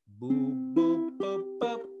ready? Boo, boo, boo,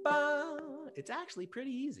 boo, ba. It's actually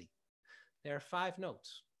pretty easy. There are 5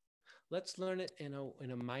 notes. Let's learn it in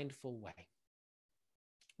a mindful way.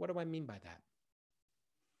 What do I mean by that?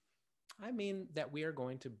 I mean that we are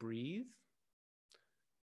going to breathe,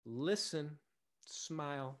 listen,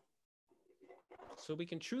 smile, so we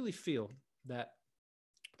can truly feel that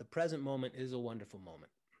the present moment is a wonderful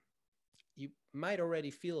moment. You might already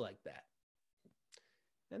feel like that.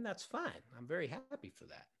 And that's fine. I'm very happy for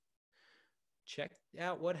that. Check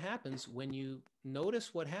out what happens when you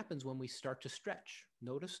notice what happens when we start to stretch.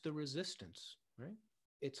 Notice the resistance, right?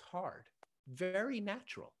 It's hard, very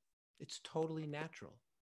natural. It's totally natural.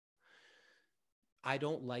 I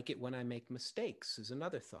don't like it when I make mistakes is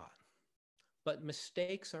another thought. But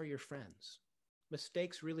mistakes are your friends.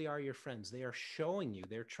 Mistakes really are your friends. They are showing you,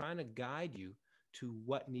 they're trying to guide you to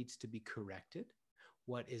what needs to be corrected,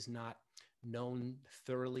 what is not known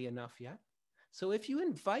thoroughly enough yet. So if you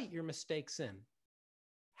invite your mistakes in,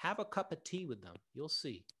 have a cup of tea with them, you'll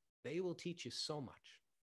see. They will teach you so much.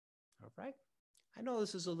 All right? I know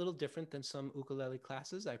this is a little different than some ukulele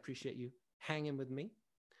classes. I appreciate you hanging with me.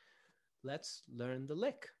 Let's learn the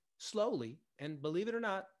lick slowly. And believe it or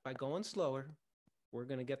not, by going slower, we're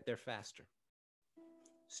going to get there faster.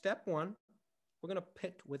 Step 1, we're going to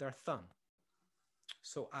pick with our thumb.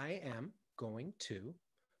 So I am going to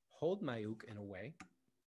hold my uk in a way.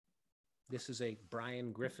 This is a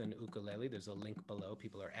Brian Griffin ukulele. There's a link below.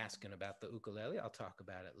 People are asking about the ukulele. I'll talk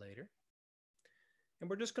about it later. And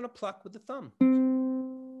we're just going to pluck with the thumb.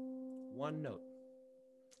 One note.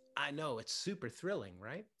 I know it's super thrilling,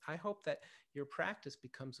 right? I hope that your practice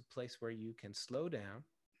becomes a place where you can slow down,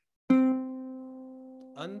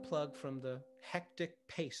 unplug from the hectic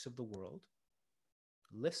pace of the world,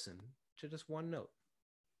 listen to just one note.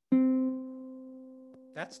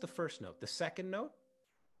 That's the first note. The second note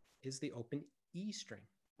is the open E string.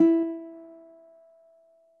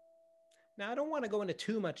 Now, I don't want to go into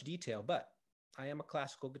too much detail, but I am a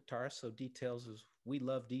classical guitarist, so details is, we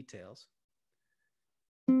love details.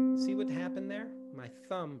 See what happened there? My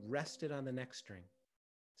thumb rested on the next string,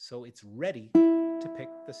 so it's ready to pick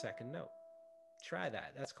the second note. Try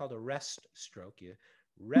that. That's called a rest stroke. You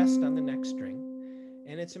rest on the next string,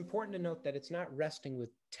 and it's important to note that it's not resting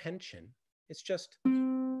with tension. It's just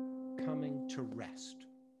coming to rest.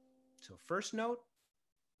 So first note,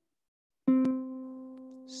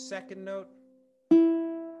 second note,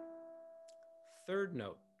 third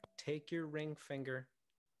note. Take your ring finger,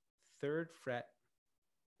 third fret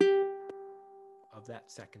of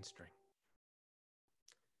that second string.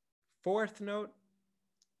 Fourth note,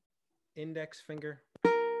 index finger.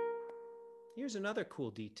 Here's another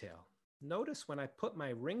cool detail. Notice when I put my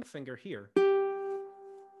ring finger here,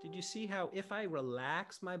 did you see how if I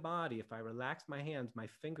relax my body, if I relax my hands, my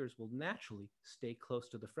fingers will naturally stay close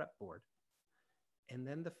to the fretboard. And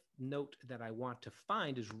then the note that I want to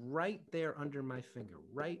find is right there under my finger,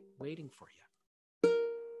 right waiting for you.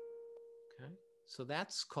 Okay? So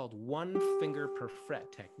that's called one finger per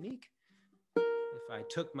fret technique. If I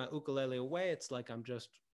took my ukulele away, it's like I'm just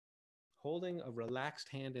holding a relaxed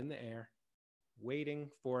hand in the air, waiting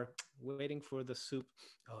for the soup.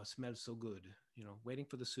 Oh, it smells so good. You know, waiting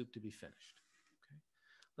for the soup to be finished. Okay.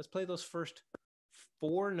 Let's play those first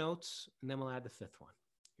 4 notes, and then we'll add the 5th one.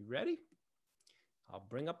 You ready? I'll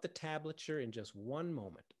bring up the tablature in just one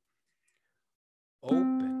moment.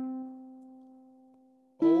 Open,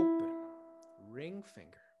 open, ring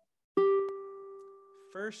finger,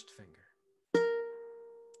 first finger.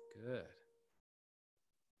 Good.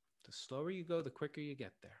 The slower you go, the quicker you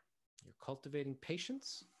get there. You're cultivating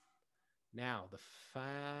patience. Now the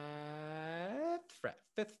 5th fret,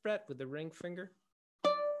 5th fret with the ring finger.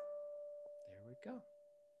 There we go.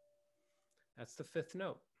 That's the 5th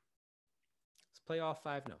note. Let's play all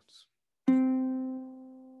 5 notes.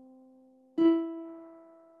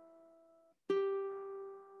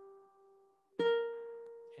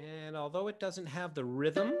 And although it doesn't have the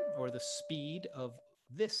rhythm or the speed of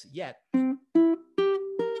this yet,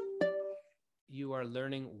 you are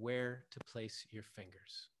learning where to place your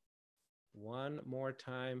fingers. One more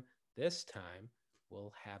time. This time,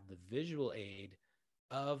 we'll have the visual aid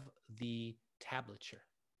of the tablature.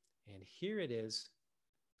 And here it is.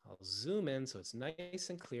 I'll zoom in so it's nice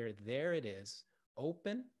and clear. There it is.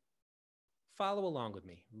 Open. Follow along with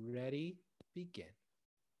me. Ready, begin.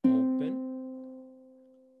 Open,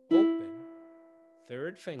 open,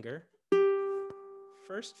 third finger,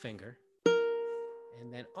 first finger,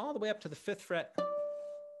 and then all the way up to the 5th fret,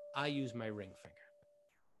 I use my ring finger.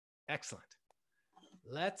 Excellent.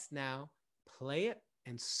 Let's now play it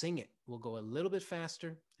and sing it. We'll go a little bit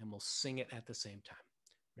faster and we'll sing it at the same time.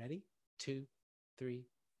 Ready? 2, 3,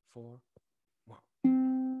 4, 1.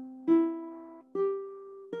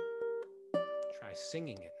 Try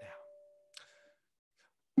singing it now.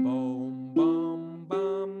 Boom, boom,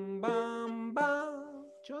 bum, bum, bum.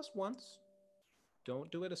 Just once. Don't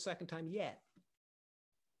do it a second time yet.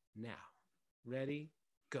 Now, ready,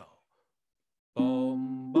 go.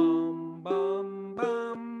 Boom, boom, bum,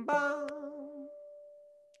 bum, bum.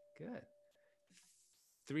 Good.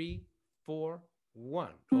 3, 4, 1.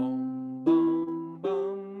 Boom, boom,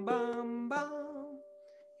 bum, bum, bum.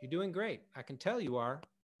 You're doing great. I can tell you are.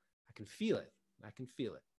 I can feel it. I can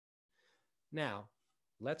feel it. Now,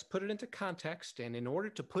 let's put it into context. And in order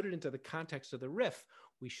to put it into the context of the riff,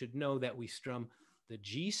 we should know that we strum the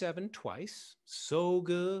G7 twice. So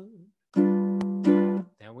good.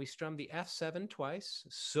 Then we strum the F7 twice.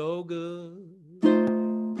 So good.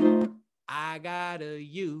 I got a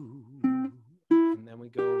you. And then we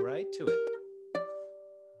go right to it.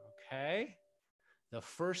 Okay. The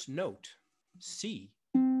first note, C,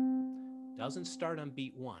 doesn't start on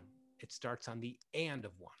beat 1. It starts on the and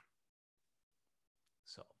of 1.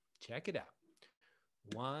 So check it out.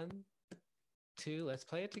 1, 2, let's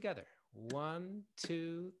play it together. 1,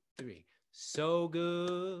 2, 3. So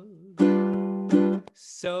good,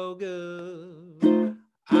 so good.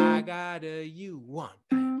 I got a you. 1.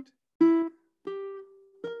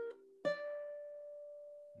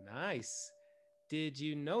 Nice. Did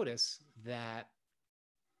you notice that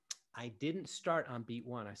I didn't start on beat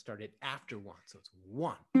 1? I started after 1. So it's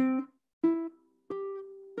 1.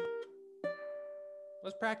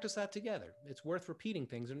 Let's practice that together. It's worth repeating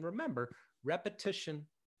things. And remember, repetition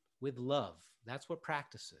with love. That's what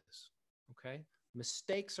practice is. Okay?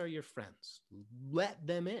 Mistakes are your friends. Let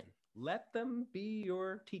them in. Let them be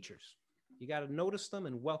your teachers. You got to notice them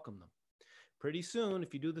and welcome them. Pretty soon,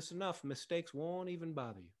 if you do this enough, mistakes won't even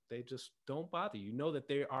bother you. They just don't bother you. You know that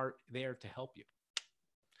they are there to help you.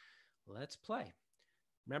 Let's play.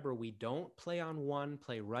 Remember, we don't play on 1,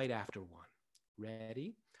 play right after 1.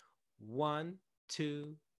 Ready? 1,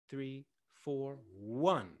 2, 3, 4,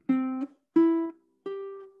 1.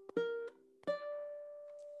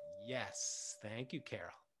 Yes. Thank you,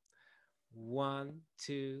 Carol. 1,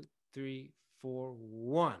 2, 3, 4,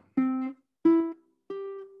 1.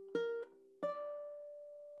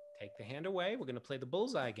 Take the hand away. We're going to play the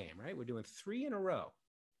bullseye game, right? We're doing 3 in a row.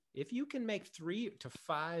 If you can make 3 to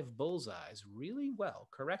 5 bullseyes really well,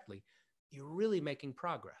 correctly, you're really making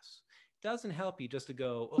progress. It doesn't help you just to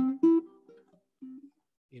go, oh,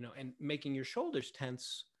 and making your shoulders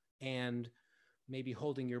tense and maybe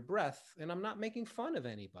holding your breath. And I'm not making fun of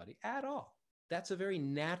anybody at all. That's a very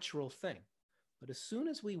natural thing. But as soon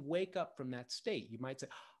as we wake up from that state, you might say,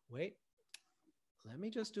 wait, let me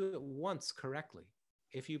just do it once correctly.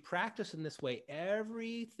 If you practice in this way,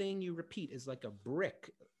 everything you repeat is like a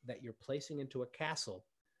brick that you're placing into a castle,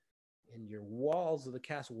 and your walls of the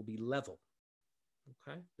castle will be level.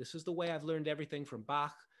 Okay? This is the way I've learned everything from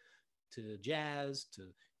Bach to jazz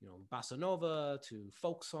to bossa nova to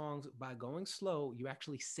folk songs. By going slow, you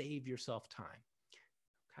actually save yourself time.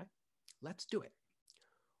 Okay? Let's do it.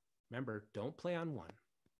 Remember, don't play on 1.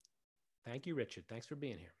 Thank you, Richard. Thanks for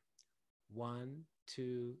being here. 1,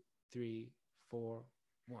 2, 3, 4,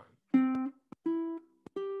 1.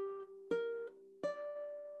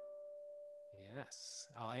 Yes,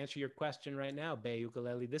 I'll answer your question right now, Bay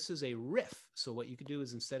Ukulele. This is a riff. So what you could do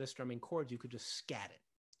is instead of strumming chords, you could just scat it.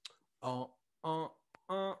 All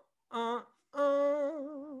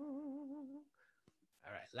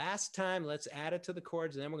right, last time, let's add it to the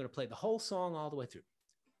chords, and then we're going to play the whole song all the way through.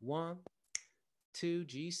 1, 2,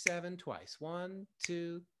 G7 twice. 1,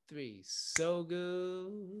 2, 3. So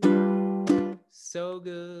good, so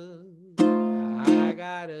good. I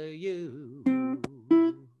got a you.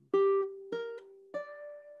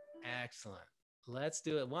 Excellent. Let's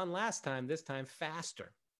do it one last time, this time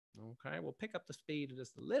faster. Okay, we'll pick up the speed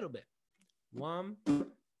just a little bit. 1,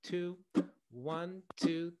 2, 1,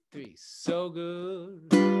 2, 3. So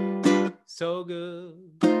good, so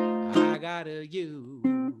good. I got a you.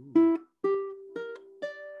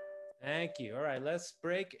 Thank you. All right, let's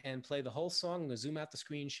break and play the whole song. I'm going to zoom out the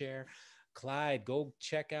screen share. Clyde, go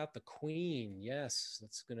check out the Queen. Yes,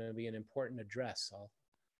 that's going to be an important address.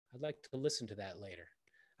 I'd like to listen to that later.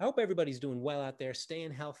 I hope everybody's doing well out there,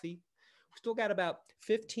 staying healthy. We've still got about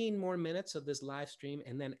 15 more minutes of this live stream.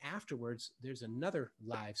 And then afterwards, there's another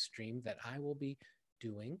live stream that I will be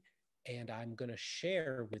doing. And I'm going to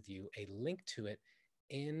share with you a link to it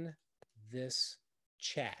in this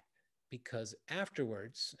chat. Because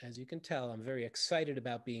afterwards, as you can tell, I'm very excited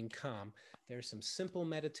about being calm. There's some simple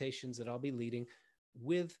meditations that I'll be leading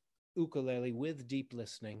with ukulele, with deep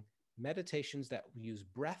listening, meditations that use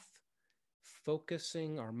breath,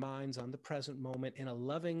 focusing our minds on the present moment in a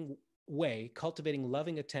loving way. Cultivating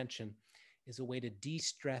loving attention is a way to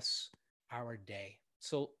de-stress our day.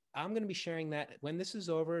 So I'm going to be sharing that when this is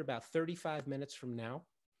over, about 35 minutes from now.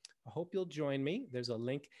 I hope you'll join me. There's a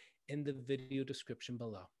link in the video description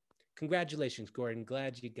below. Congratulations, Gordon.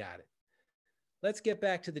 Glad you got it. Let's get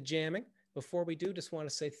back to the jamming. Before we do, just want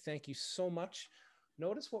to say thank you so much.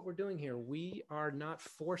 Notice what we're doing here. We are not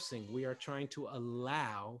forcing. We are trying to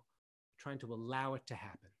allow it to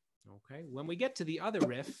happen. Okay? When we get to the other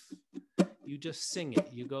riff, you just sing it.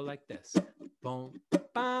 You go like this. Boom,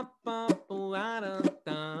 ba, ba, boo, ah, da,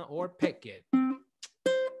 da, or pick it. And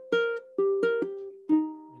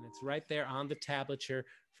it's right there on the tablature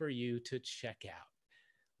for you to check out.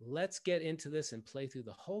 Let's get into this and play through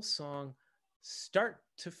the whole song, start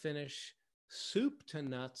to finish, soup to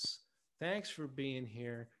nuts. Thanks for being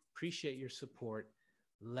here. Appreciate your support.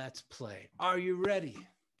 Let's play. Are you ready?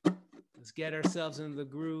 Let's get ourselves into the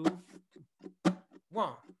groove.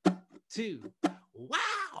 1, 2.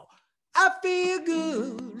 Wow! I feel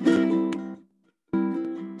good.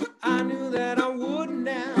 I knew that I would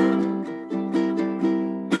now.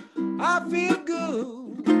 I feel good.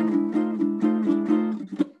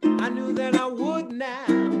 I knew that I would now.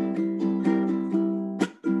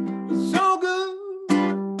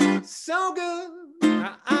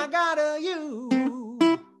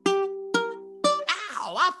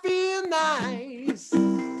 nice.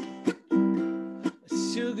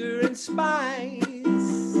 Sugar and spice.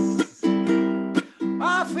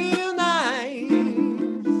 I feel nice.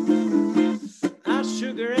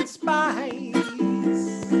 Sugar and spice.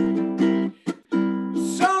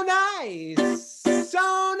 So nice,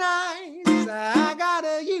 so nice. I got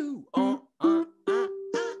a you.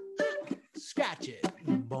 Scratch it.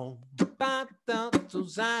 Boom, ba dum, so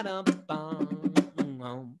za dum,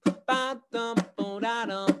 boom, ba dum, boom, da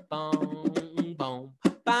dum, boom, boom,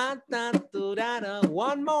 ba dum, do da dum.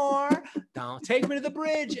 One more. Don't take me to the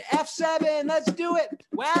bridge. F7. Let's do it.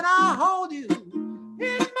 When I hold you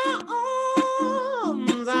in my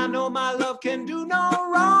arms, I know my love can do no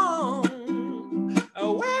wrong.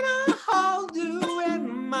 When I hold you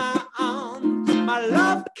in my arms, my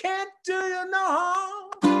love can't do you no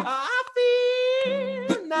harm. I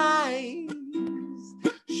feel nice,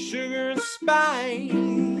 sugar and spice.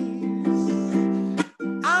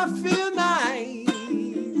 I feel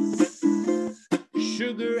nice,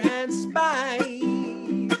 sugar and spice.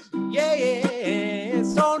 Yeah,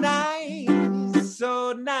 so nice,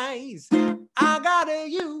 so nice. I got a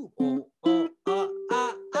you.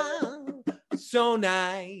 So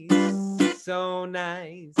nice, so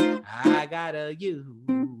nice. I got a you.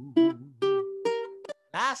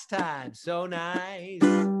 Last time, so nice,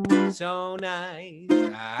 so nice.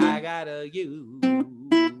 I got a you.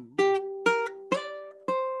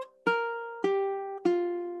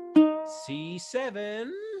 C7.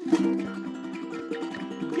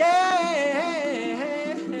 Yeah.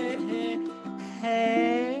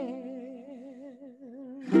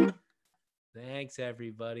 Thanks,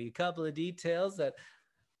 everybody. A couple of details that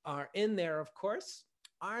are in there, of course,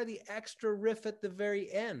 are the extra riff at the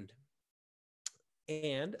very end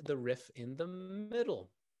and the riff in the middle.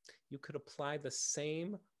 You could apply the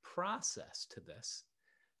same process to this.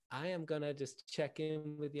 I am going to just check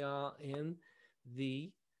in with y'all in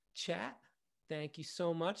the chat. Thank you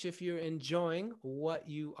so much. If you're enjoying what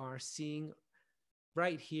you are seeing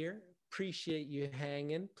right here, appreciate you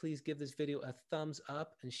hanging. Please give this video a thumbs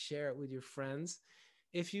up and share it with your friends.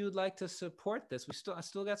 If you would like to support this, I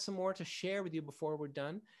still got some more to share with you before we're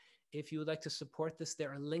done. If you would like to support this,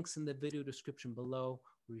 there are links in the video description below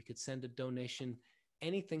where you could send a donation.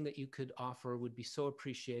 Anything that you could offer would be so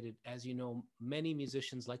appreciated. As you know, many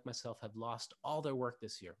musicians like myself have lost all their work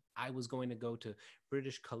this year. I was going to go to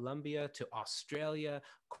British Columbia, to Australia,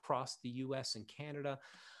 across the US and Canada.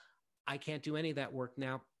 I can't do any of that work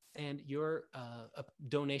now, and your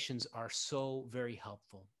donations are so very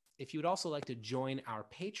helpful. If you would also like to join our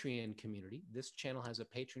Patreon community, this channel has a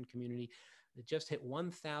Patreon community that just hit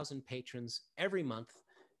 1,000 patrons every month.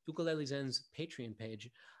 Ukulele Zen's Patreon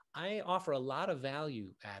page. I offer a lot of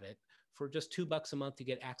value at it. For just $2 a month, you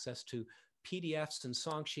get access to PDFs and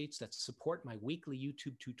song sheets that support my weekly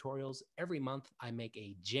YouTube tutorials. Every month, I make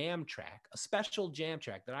a jam track, a special jam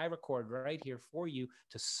track that I record right here for you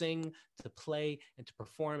to sing, to play, and to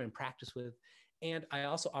perform and practice with. And I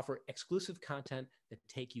also offer exclusive content that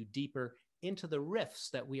take you deeper into the riffs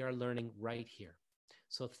that we are learning right here.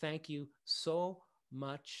 So thank you so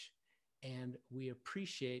much, and we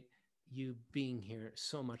appreciate you being here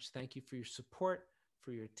so much. Thank you for your support,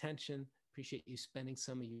 for your attention. Appreciate you spending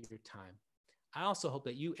some of your time. I also hope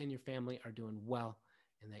that you and your family are doing well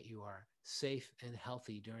and that you are safe and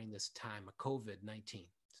healthy during this time of COVID-19.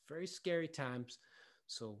 It's very scary times.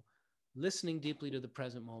 So listening deeply to the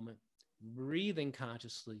present moment, breathing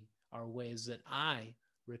consciously are ways that I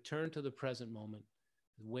return to the present moment,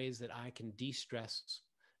 ways that I can de-stress.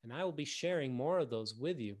 And I will be sharing more of those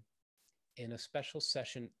with you in a special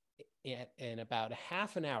session in about a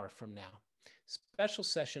half an hour from now. Special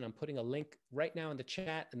session. I'm putting a link right now in the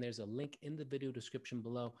chat, and there's a link in the video description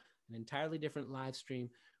below, an entirely different live stream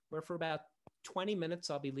where for about 20 minutes,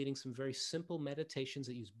 I'll be leading some very simple meditations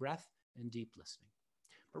that use breath and deep listening.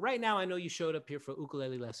 But right now, I know you showed up here for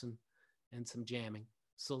ukulele lesson and some jamming.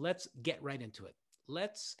 So let's get right into it.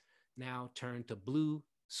 Let's now turn to blue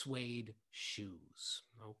suede shoes.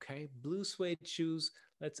 Okay, blue suede shoes.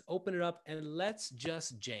 Let's open it up and let's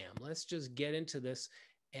just jam. Let's just get into this,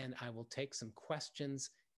 and I will take some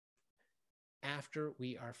questions after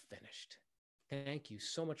we are finished. Thank you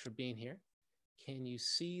so much for being here. Can you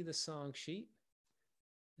see the song sheet?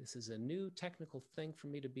 This is a new technical thing for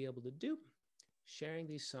me to be able to do, sharing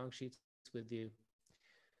these song sheets with you.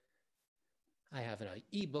 I have an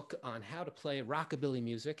ebook on how to play rockabilly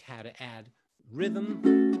music, how to add rhythm,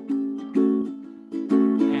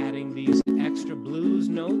 adding these extra blues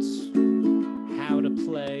notes, how to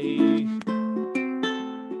play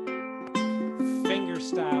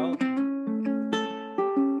fingerstyle.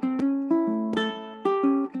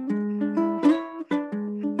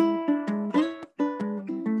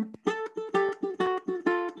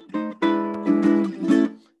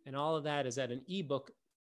 all of that is at an ebook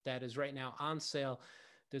that is right now on sale.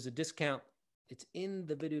 There's a discount. It's in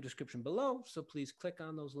the video description below, so please click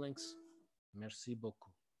on those links. Merci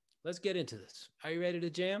beaucoup. Let's get into this. Are you ready to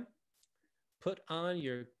jam? Put on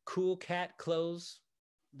your cool cat clothes.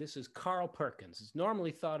 This is Carl Perkins. It's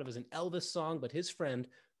normally thought of as an Elvis song, but his friend,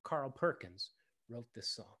 Carl Perkins, wrote this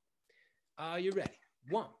song. Are you ready?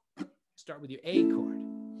 One, start with your A chord.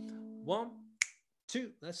 1,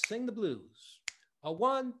 2, let's sing the blues. A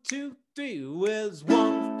 1, 2, 3, was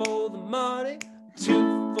 1 for the money,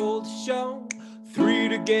 2 for the show, 3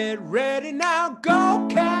 to get ready. Now go,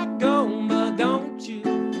 cat, go, but don't you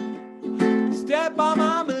step on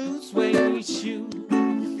my blue suede shoe.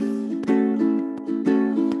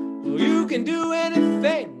 You can do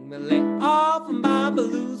anything but lay off of my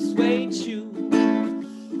blue suede shoe.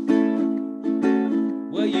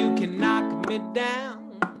 Well, you can knock me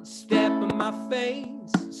down, step in my face,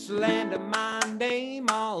 slander my name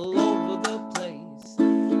all over the place.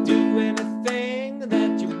 Do anything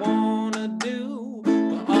that you wanna do,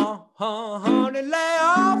 but honey, lay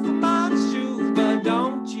off of my shoes, but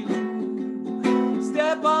don't you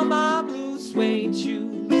step on my blue suede shoes.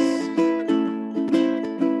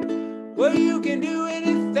 Well, you can do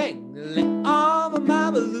anything, lay off of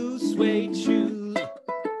my blue suede shoes.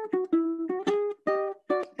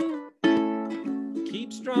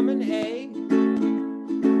 Keep strumming A.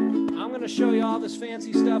 I'm going to show you all this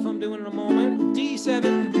fancy stuff I'm doing in a moment.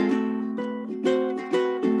 D7.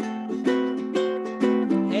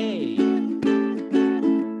 A.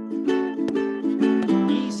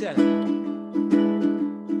 E7.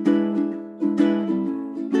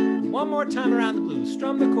 One more time around the blues.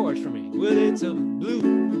 Strum the chords for me. Well, it's a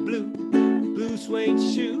blue suede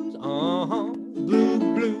shoes.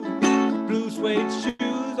 Blue suede shoes.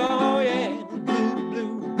 Oh, yeah.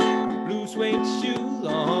 Blue suede shoes,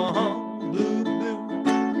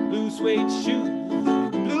 blue suede shoes,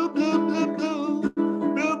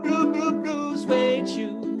 blue suede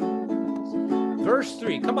shoes. Verse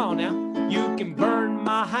 3, come on now. You can burn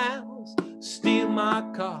my house, steal my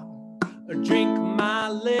car, or drink my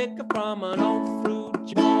liquor from an old fruit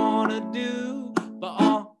you wanna do.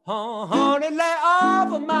 But honey, lay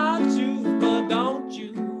off of my shoes, but don't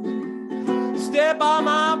you step on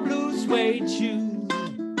my blue suede shoes.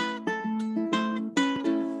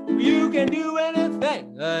 You can do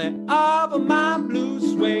anything off of my blue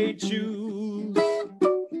suede shoes.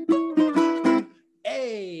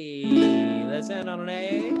 Hey, let's end on an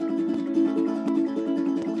A.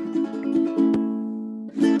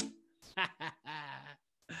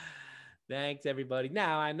 Thanks, everybody.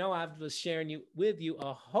 Now, I know I was sharing with you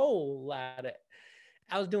a whole lot of,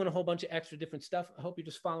 I was doing a whole bunch of extra different stuff. I hope you're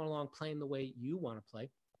just following along, playing the way you want to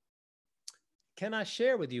play. Can I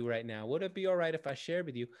share with you right now? Would it be all right if I shared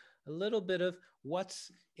with you a little bit of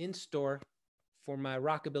what's in store for my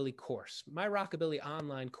Rockabilly course? My Rockabilly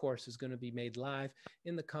online course is going to be made live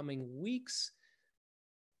in the coming weeks.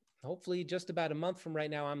 Hopefully just about a month from right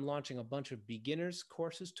now, I'm launching a bunch of beginners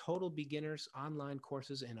courses, total beginners online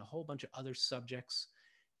courses, and a whole bunch of other subjects.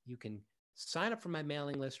 You can sign up for my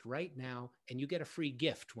mailing list right now, and you get a free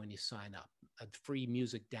gift when you sign up, a free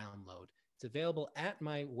music download. It's available at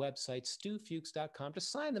my website, stufuchs.com.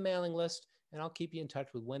 Just sign the mailing list, and I'll keep you in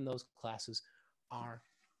touch with when those classes are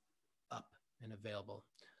up and available.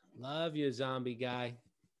 Love you, zombie guy.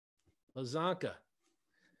 Lazanka.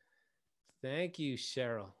 Thank you,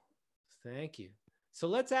 Cheryl. Thank you. So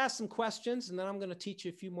let's ask some questions, and then I'm going to teach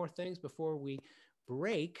you a few more things before we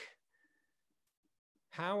break.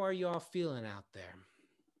 How are you all feeling out there?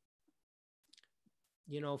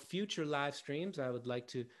 You know, future live streams, I would like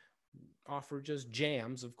to offer just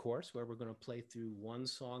jams, of course, where we're going to play through one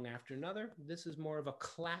song after another. This is more of a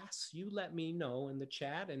class. You let me know in the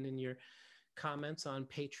chat and in your comments on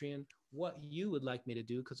Patreon what you would like me to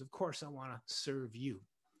do, because of course I want to serve you.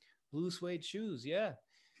 Blue suede shoes, yeah.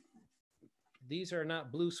 These are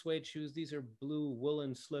not blue suede shoes. These are blue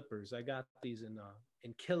woolen slippers. I got these in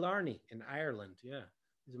Killarney in Ireland. Yeah,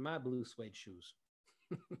 these are my blue suede shoes.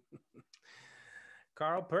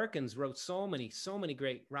 Carl Perkins wrote so many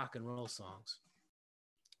great rock and roll songs.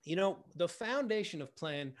 You know, the foundation of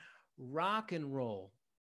playing rock and roll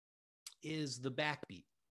is the backbeat.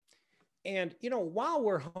 And, you know, while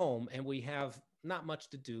we're home and we have not much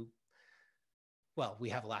to do, well, we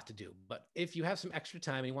have a lot to do, but if you have some extra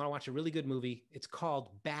time and you want to watch a really good movie, it's called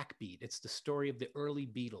Backbeat. It's the story of the early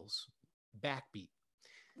Beatles, Backbeat.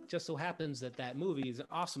 It just so happens that that movie is an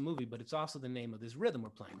awesome movie, but it's also the name of this rhythm we're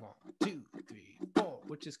playing. 1, 2, 3, 4,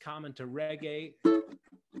 which is common to reggae.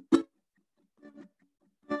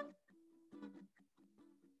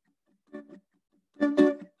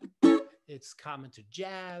 It's common to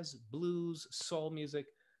jazz, blues, soul music.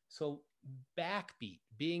 So backbeat,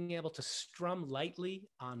 being able to strum lightly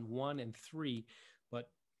on 1 and 3, but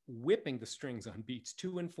whipping the strings on beats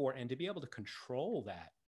 2 and 4, and to be able to control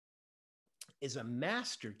that is a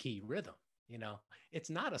master key rhythm. You know, it's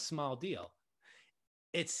not a small deal.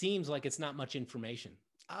 It seems like it's not much information.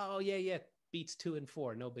 Oh, yeah, beats 2 and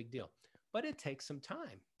 4, no big deal. But it takes some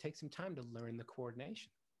time. It takes some time to learn the coordination.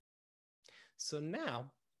 So now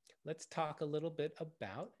let's talk a little bit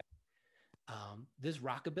about this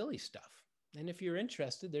rockabilly stuff. And if you're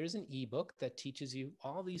interested, there's an ebook that teaches you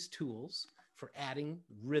all these tools for adding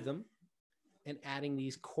rhythm and adding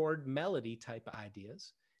these chord melody type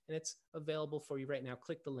ideas. And it's available for you right now.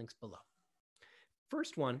 Click the links below.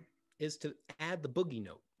 First one is to add the boogie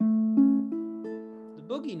note. The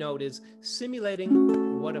boogie note is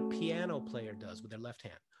simulating what a piano player does with their left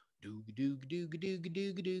hand.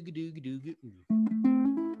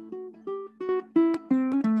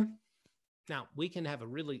 Now, we can have a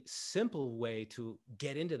really simple way to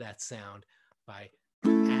get into that sound by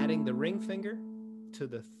adding the ring finger to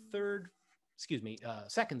the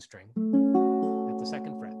second string at the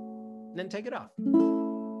second fret. And then take it off.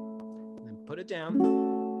 And then put it down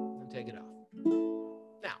and take it off.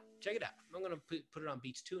 Now, check it out. I'm going to put it on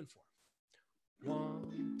beats 2 and 4.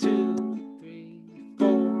 1, 2, 3, 4.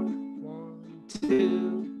 1,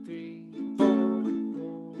 2, 3, 4.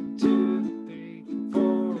 1, 2, 3, 4.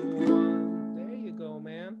 1. There you go,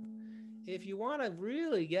 man. If you want to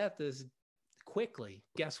really get this quickly,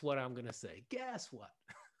 guess what I'm going to say? Guess what?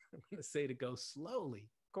 I'm going to say to go slowly,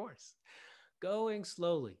 of course. Going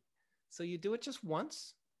slowly. So you do it just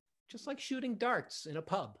once, just like shooting darts in a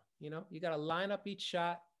pub. You know, you got to line up each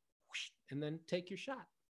shot and then take your shot.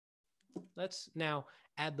 Let's now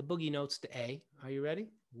add the boogie notes to A. Are you ready?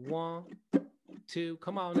 1, 2,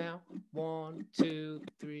 come on now. 1, 2,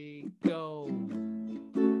 3, go.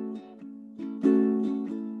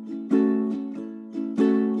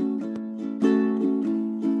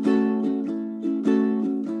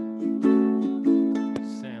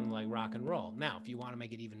 Sound like rock and roll. Now, if you want to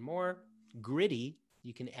make it even more gritty,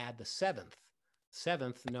 you can add the seventh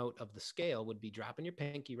note of the scale would be dropping your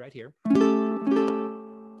pinky right here.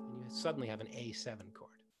 And you suddenly have an A7 chord.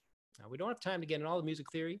 Now, we don't have time to get into all the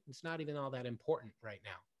music theory. It's not even all that important right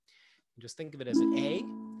now. Just think of it as an A,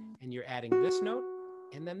 and you're adding this note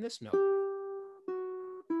and then this note.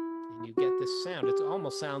 And you get this sound. It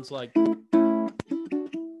almost sounds like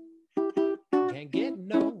can't get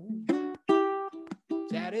no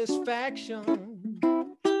satisfaction.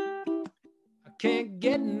 I can't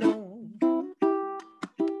get no.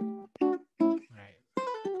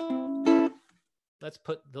 Let's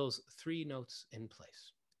put those 3 notes in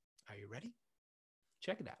place. Are you ready?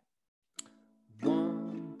 Check it out.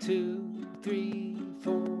 1, 2, 3,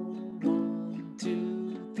 4. 1,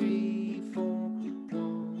 2, 3, 4.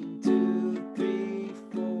 1, 2, 3,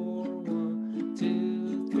 4. 1,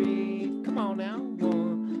 2, 3. Come on now.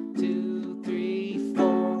 1, 2, 3,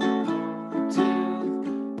 4. 1,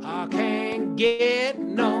 2. I can't get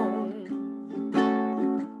no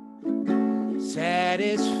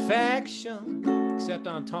satisfaction. Except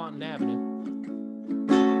on Taunton Avenue.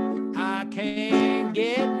 I can't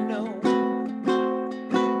get no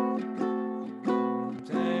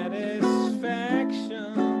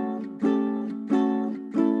satisfaction.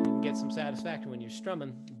 You can get some satisfaction when you're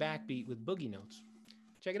strumming backbeat with boogie notes.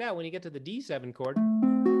 Check it out. When you get to the D7 chord,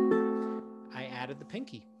 I added the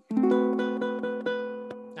pinky.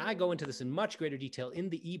 Now, I go into this in much greater detail in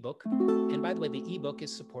the ebook. And by the way, the ebook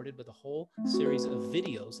is supported with a whole series of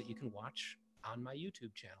videos that you can watch on my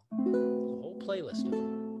YouTube channel, a whole playlist of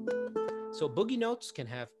them. So boogie notes can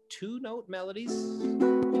have 2-note melodies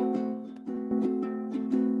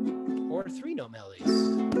or 3-note melodies.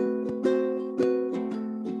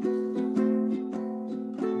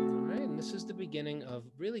 All right, and this is the beginning of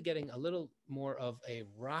really getting a little more of a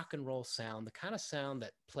rock and roll sound, the kind of sound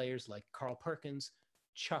that players like Carl Perkins,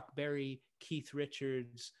 Chuck Berry, Keith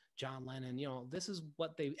Richards, John Lennon, you know, this is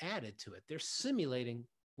what they added to it. They're simulating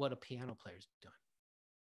what a piano player's doing.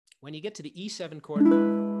 When you get to the E7 chord,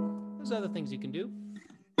 there's other things you can do.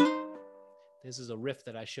 This is a riff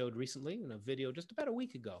that I showed recently in a video just about a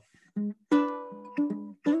week ago. Okay,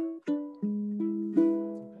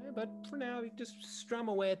 but for now, you just strum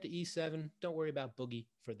away at the E7. Don't worry about boogie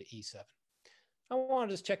for the E7. I want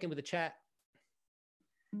to just check in with the chat.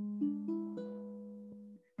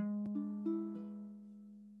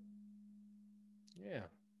 Yeah.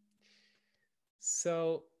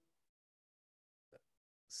 So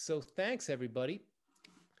thanks everybody.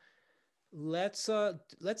 Let's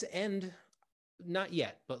end, not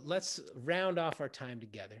yet, but let's round off our time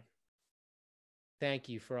together Thank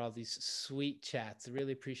you for all these sweet chats. I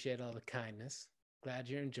really appreciate all the kindness. Glad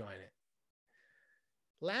you're enjoying it.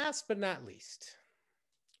 Last but not least,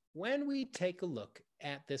 when we take a look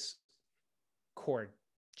at this chord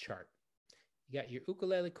chart, you got your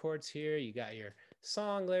ukulele chords here, you got your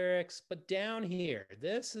song lyrics, but down here,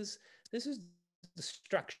 this is the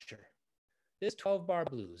structure. This 12-bar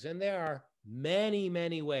blues, and there are many,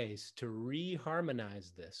 many ways to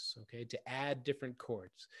reharmonize this, okay, to add different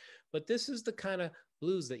chords. But this is the kind of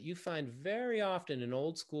blues that you find very often in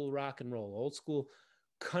old school rock and roll, old school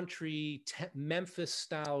country, Memphis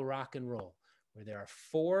style rock and roll, where there are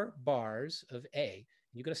 4 bars of A.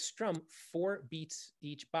 You're going to strum 4 beats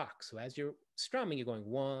each box. So as you're strumming, you're going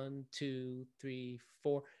 1, 2, 3,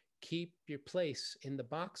 4. Keep your place in the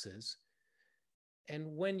boxes.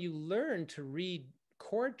 And when you learn to read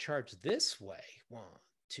chord charts this way, 1,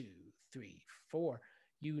 2, 3, 4,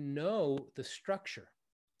 you know the structure.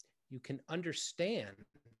 You can understand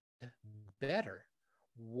better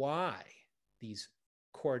why these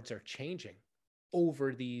chords are changing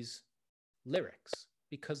over these lyrics,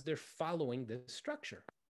 because they're following this structure.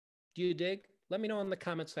 Do you dig? Let me know in the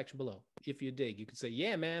comment section below if you dig. You can say,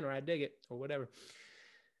 yeah, man, or I dig it, or whatever.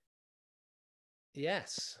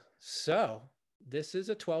 Yes. So this is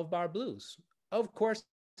a 12-bar blues. Of course,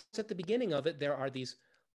 at the beginning of it, there are these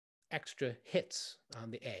extra hits on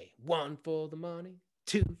the A. 1 for the money,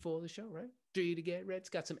 2 for the show, right? 3 to get ready. It's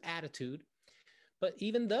got some attitude. But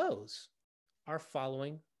even those are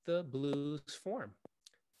following the blues form.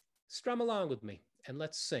 Strum along with me and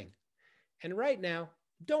let's sing. And right now,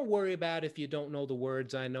 don't worry about if you don't know the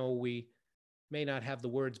words. I know we may not have the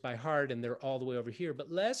words by heart and they're all the way over here, but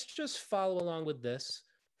let's just follow along with this.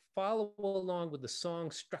 Follow along with the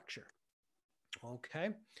song structure.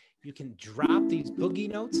 Okay, you can drop these boogie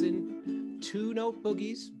notes in 2-note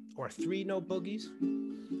boogies or 3-note boogies.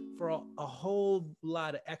 For a whole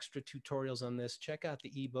lot of extra tutorials on this, check out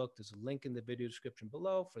the ebook. There's a link in the video description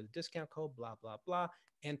below for the discount code, blah, blah, blah.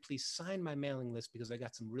 And please sign my mailing list because I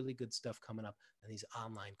got some really good stuff coming up in these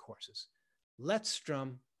online courses. Let's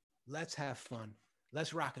strum. Let's have fun.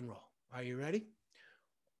 Let's rock and roll. Are you ready?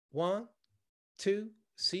 1, 2,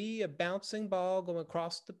 see a bouncing ball going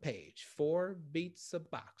across the page. 4 beats a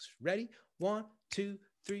box. Ready? 1, 2,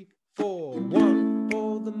 3, 4. 1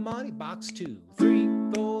 for the money, box 2. 3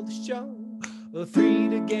 for the show. 3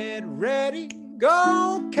 to get ready.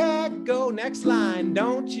 Go, cat, go. Next line,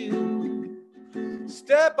 don't you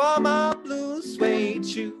step on my blue suede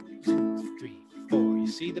shoes. 3, 4. You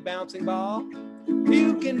see the bouncing ball?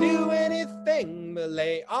 You can do anything but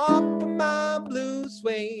lay off of my blue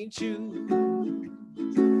suede shoes.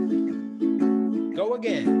 Go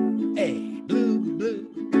again. A blue,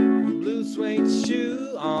 blue suede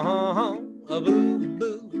shoe. A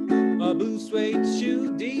blue suede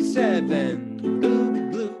shoe. D7.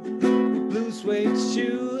 Blue suede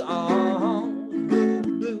shoe.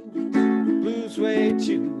 Blue suede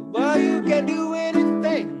shoe. Well, you can do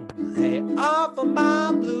anything. Lay off of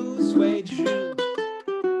my blue suede shoe.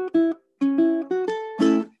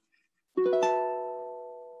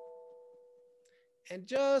 And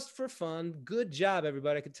just for fun, good job,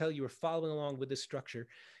 everybody. I can tell you were following along with this structure.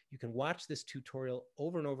 You can watch this tutorial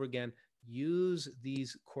over and over again. Use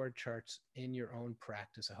these chord charts in your own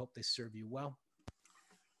practice. I hope they serve you well.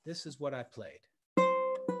 This is what I played.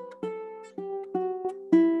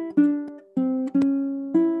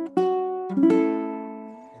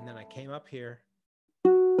 And then I came up here.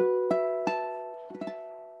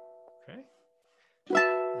 Okay.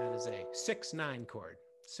 That is a 6-9 chord.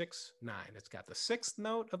 6, 9. It's got the 6th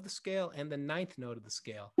note of the scale and the 9th note of the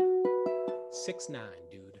scale. 6, 9,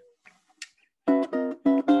 dude.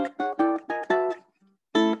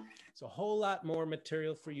 It's a whole lot more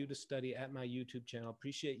material for you to study at my YouTube channel.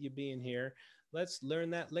 Appreciate you being here. Let's learn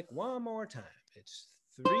that lick one more time. It's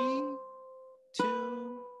 3,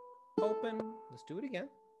 2, open. Let's do it again.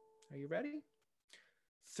 Are you ready?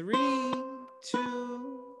 3,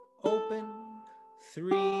 2, open.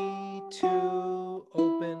 3, 2,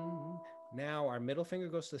 open. Now our middle finger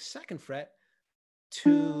goes to the 2nd fret.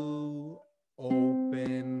 2,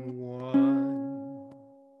 open, 1,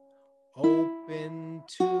 open,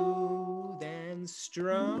 2, then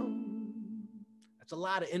strum. That's a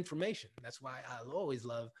lot of information. That's why I always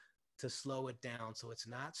love to slow it down so it's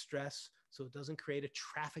not stress, so it doesn't create a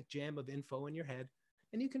traffic jam of info in your head,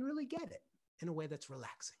 and you can really get it in a way that's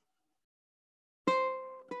relaxing.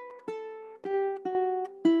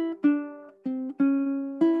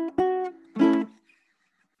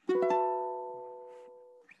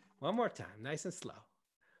 One more time, nice and slow.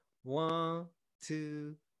 1,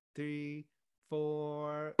 2, 3,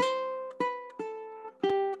 4.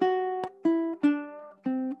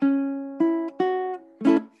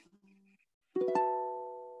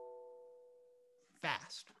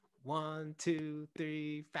 1, 2,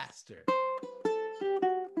 3, faster.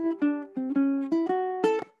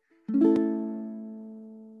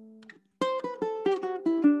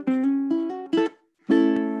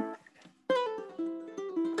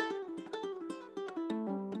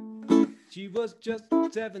 She was just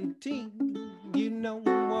 17, you know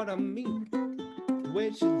what I mean. The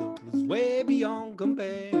way she looked was way beyond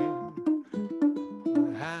compare.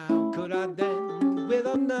 How could I dance with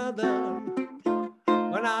another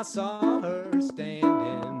when I saw her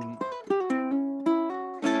standing?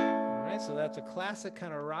 All right, so that's a classic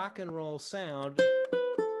kind of rock and roll sound.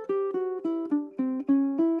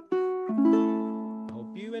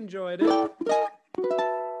 Hope you enjoyed it.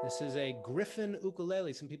 This is a Griffin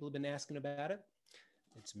ukulele. Some people have been asking about it.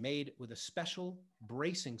 It's made with a special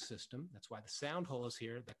bracing system. That's why the sound hole is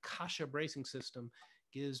here. The Kasha bracing system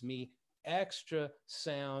gives me extra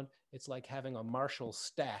sound. It's like having a Marshall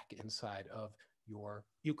stack inside of your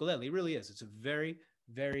ukulele. It really is. It's a very,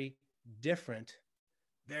 very different,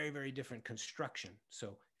 very different construction.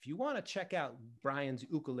 So if you want to check out Brian's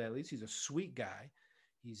ukuleles, he's a sweet guy.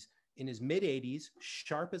 He's in his mid-80s,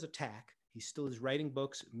 sharp as a tack. He still is writing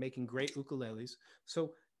books, making great ukuleles.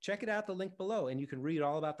 So check it out, the link below, and you can read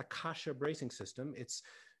all about the Kasha bracing system. It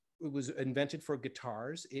was invented for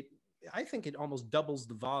guitars. I think it almost doubles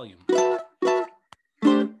the volume. I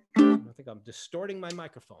think I'm distorting my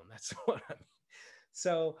microphone. That's what I mean.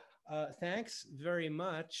 So thanks very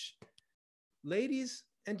much. Ladies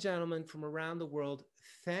and gentlemen from around the world,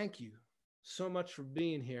 thank you so much for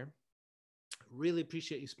being here. Really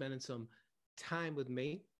appreciate you spending some time with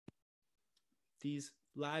me. These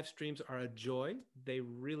live streams are a joy. They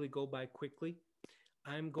really go by quickly.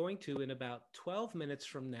 I'm going to, in about 12 minutes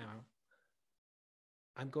from now,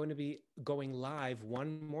 I'm going to be going live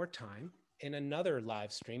one more time in another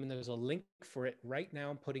live stream, and there's a link for it right now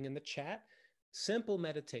I'm putting in the chat. Simple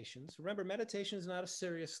meditations. Remember, meditation is not a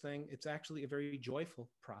serious thing. It's actually a very joyful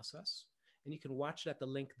process, and you can watch it at the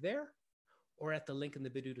link there or at the link in the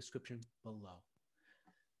video description below.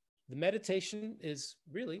 The meditation is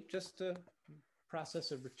really just a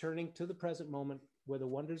process of returning to the present moment where the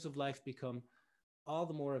wonders of life become all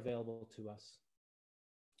the more available to us.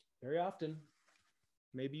 Very often,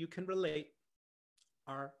 maybe you can relate,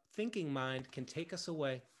 our thinking mind can take us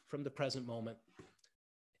away from the present moment.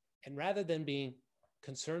 And rather than being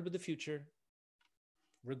concerned with the future,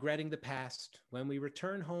 regretting the past, when we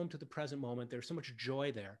return home to the present moment, there's so much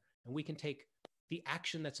joy there, and we can take the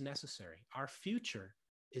action that's necessary. Our future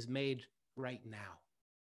is made right now.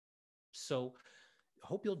 So I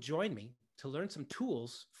hope you'll join me to learn some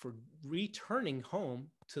tools for returning home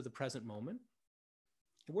to the present moment.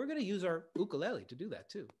 And we're going to use our ukulele to do that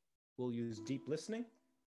too. We'll use deep listening,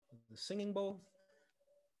 the singing bowl,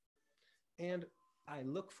 and I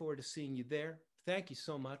look forward to seeing you there. Thank you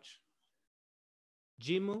so much.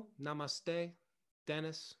 Jimu, namaste.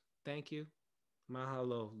 Dennis, thank you.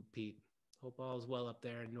 Mahalo, Pete. Hope all is well up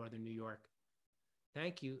there in Northern New York.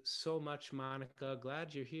 Thank you so much, Monica.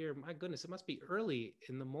 Glad you're here. My goodness, it must be early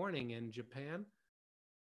in the morning in Japan.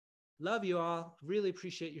 Love you all. Really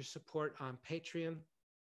appreciate your support on Patreon.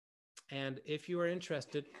 And if you are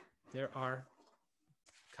interested, there are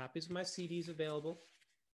copies of my CDs available.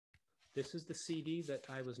 This is the CD that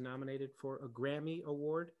I was nominated for a Grammy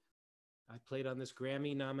Award. I played on this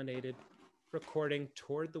Grammy-nominated recording,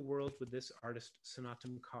 toured the world with this artist,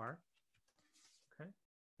 Sanatam Kaur. Okay.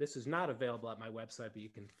 This is not available at my website, but you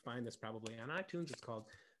can find this probably on iTunes. It's called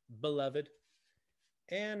Beloved.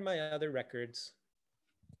 And my other records.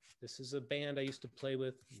 This is a band I used to play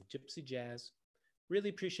with, Gypsy Jazz. Really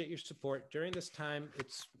appreciate your support. During this time,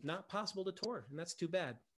 it's not possible to tour, and that's too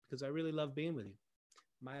bad because I really love being with you.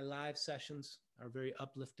 My live sessions are very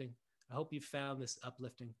uplifting. I hope you found this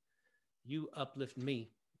uplifting. You uplift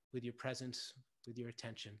me with your presence, with your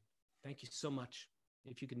attention. Thank you so much.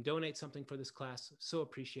 If you can donate something for this class, so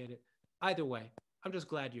appreciate it. Either way, I'm just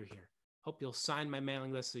glad you're here. Hope you'll sign my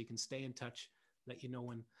mailing list so you can stay in touch, let you know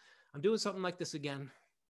when I'm doing something like this again.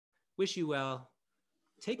 Wish you well.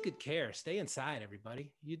 Take good care. Stay inside,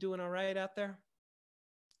 everybody. You doing all right out there?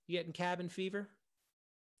 You getting cabin fever?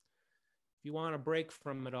 If you want a break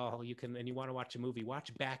from it all, you can, and you want to watch a movie,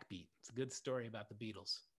 watch Backbeat. It's a good story about the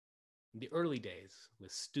Beatles. In the early days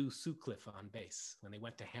with Stu Fuchs on bass when they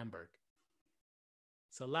went to Hamburg.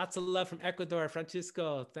 So lots of love from Ecuador.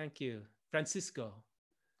 Francisco, thank you. Francisco,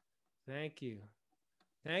 thank you.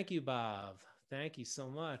 Thank you, Bob. Thank you so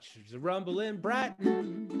much. There's a rumble in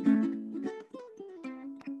Brighton.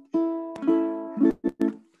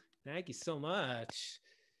 Thank you so much.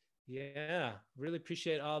 Yeah, really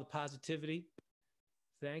appreciate all the positivity.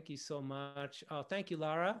 Thank you so much. Oh, thank you,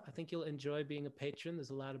 Lara. I think you'll enjoy being a patron.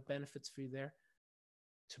 There's a lot of benefits for you there.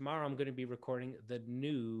 Tomorrow, I'm going to be recording the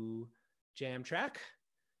new jam track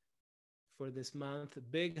for this month.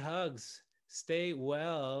 Big hugs. Stay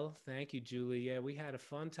well. Thank you, Julie. Yeah, we had a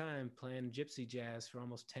fun time playing gypsy jazz for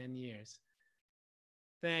almost 10 years.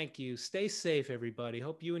 Thank you. Stay safe, everybody.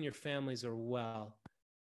 Hope you and your families are well.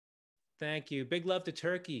 Thank you. Big love to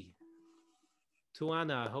Turkey.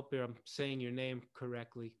 Tuana, I hope I'm saying your name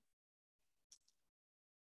correctly.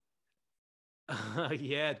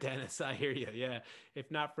 Yeah, Dennis, I hear you. Yeah,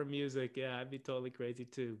 if not for music, yeah, I'd be totally crazy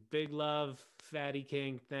too. Big love, Fatty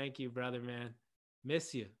King. Thank you, brother, man.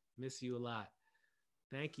 Miss you a lot.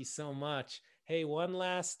 Thank you so much. Hey, one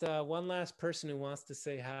last person who wants to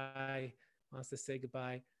say hi, wants to say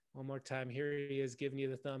goodbye. One more time. Here he is, giving you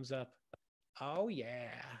the thumbs up. Oh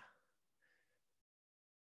yeah.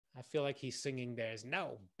 I feel like he's singing "There's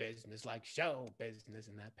no business like show business"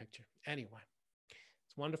 in that picture. Anyway,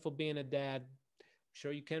 it's wonderful being a dad. I'm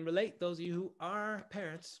sure you can relate, those of you who are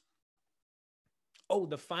parents. Oh,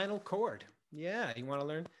 the final chord. Yeah, you want to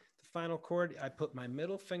learn the final chord? I put my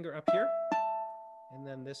middle finger up here, and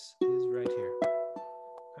then this is right here.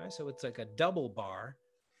 Okay, so it's like a double bar,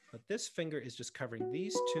 but this finger is just covering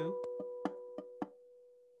these two.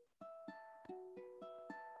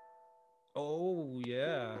 Oh,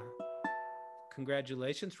 yeah.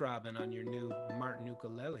 Congratulations, Robin, on your new Martin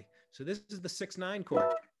ukulele. So this is the 6/9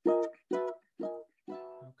 chord.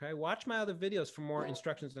 Okay, watch my other videos for more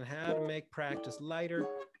instructions on how to make practice lighter.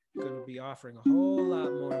 I'm going to be offering a whole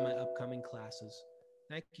lot more in my upcoming classes.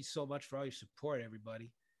 Thank you so much for all your support,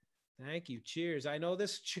 everybody. Thank you. Cheers. I know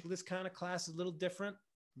this kind of class is a little different.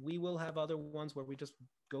 We will have other ones where we just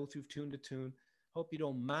go through tune to tune. Hope you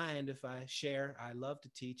don't mind if I share. I love to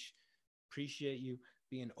teach. Appreciate you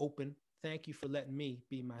being open. Thank you for letting me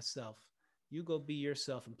be myself. You go be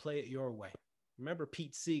yourself and play it your way. Remember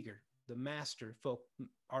Pete Seeger, the master folk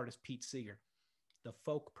artist Pete Seeger, the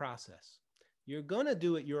folk process. You're going to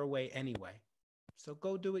do it your way anyway. So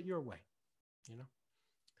go do it your way, you know?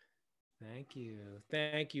 Thank you.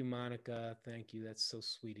 Thank you, Monica. Thank you. That's so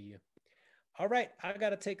sweet of you. All right. I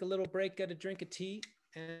got to take a little break, get a drink of tea,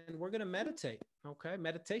 and we're going to meditate. Okay.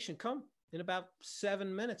 Meditation. Come in about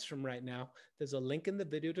 7 minutes from right now. There's a link in the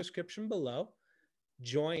video description below.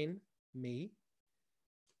 Join me,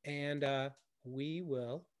 and we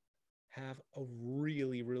will have a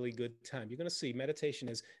really, really good time. You're going to see meditation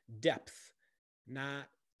is depth, not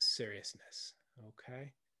seriousness.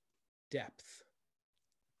 Okay. Depth,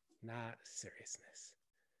 not seriousness.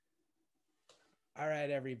 All right,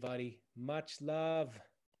 everybody. Much love.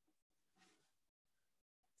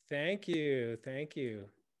 Thank you. Thank you.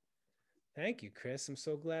 Thank you, Chris. I'm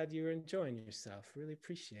so glad you're enjoying yourself. Really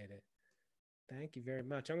appreciate it. Thank you very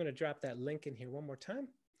much. I'm going to drop that link in here one more time.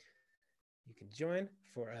 You can join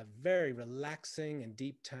for a very relaxing and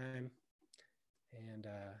deep time, and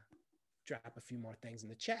drop a few more things in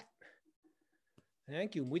the chat.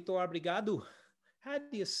 Thank you. Muito obrigado. How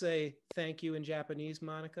do you say thank you in Japanese,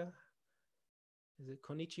 Monica? Is it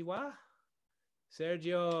konnichiwa?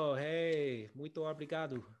 Sergio, hey, muito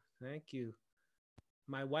obrigado. Thank you.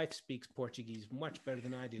 My wife speaks Portuguese much better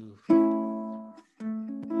than I do.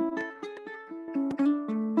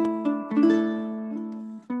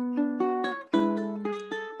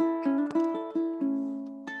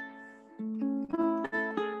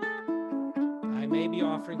 I may be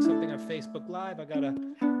offering something on Facebook Live. I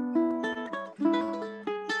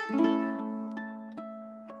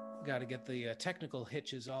gotta get the technical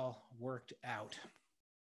hitches all worked out.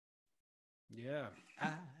 Yeah.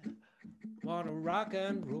 I wanna rock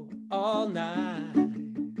and roll all night,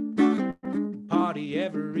 party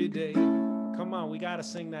every day. Come on, we gotta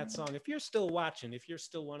sing that song. If you're still watching, if you're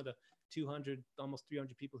still one of the 200, almost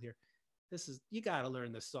 300 people here, you gotta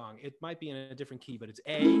learn this song. It might be in a different key, but it's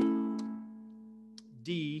A,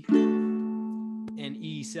 D, and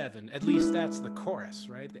E7. At least that's the chorus,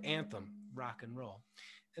 right? The anthem, rock and roll.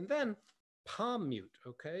 And then palm mute,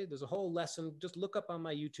 okay? There's a whole lesson. Just look up on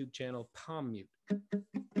my YouTube channel, palm mute. All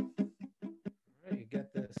right, you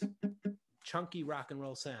get this chunky rock and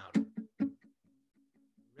roll sound.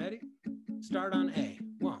 Ready? Start on A.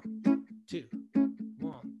 1, 2,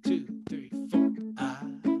 1, 2, 3, 4. I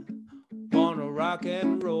wanna rock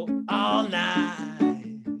and roll all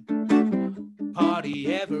night,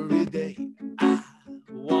 party every day. I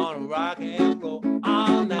wanna rock and roll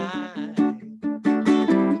all night,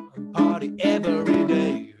 party every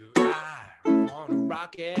day. I wanna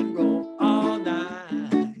rock and roll all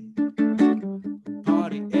night,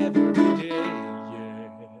 party every day,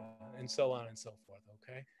 yeah. And so on and so forth,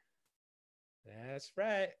 okay? That's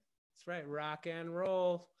right. That's right. Rock and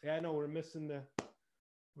roll. Yeah, I know we're missing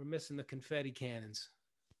the confetti cannons.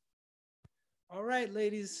 All right,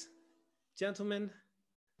 ladies, gentlemen,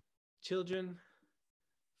 children,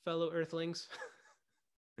 fellow earthlings.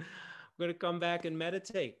 We're going to come back and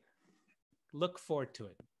meditate. Look forward to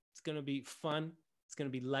it. It's going to be fun. It's going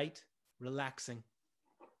to be light, relaxing.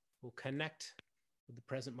 We'll connect with the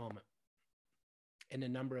present moment in a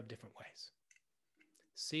number of different ways.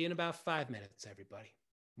 See you in about 5 minutes, everybody.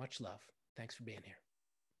 Much love. Thanks for being here.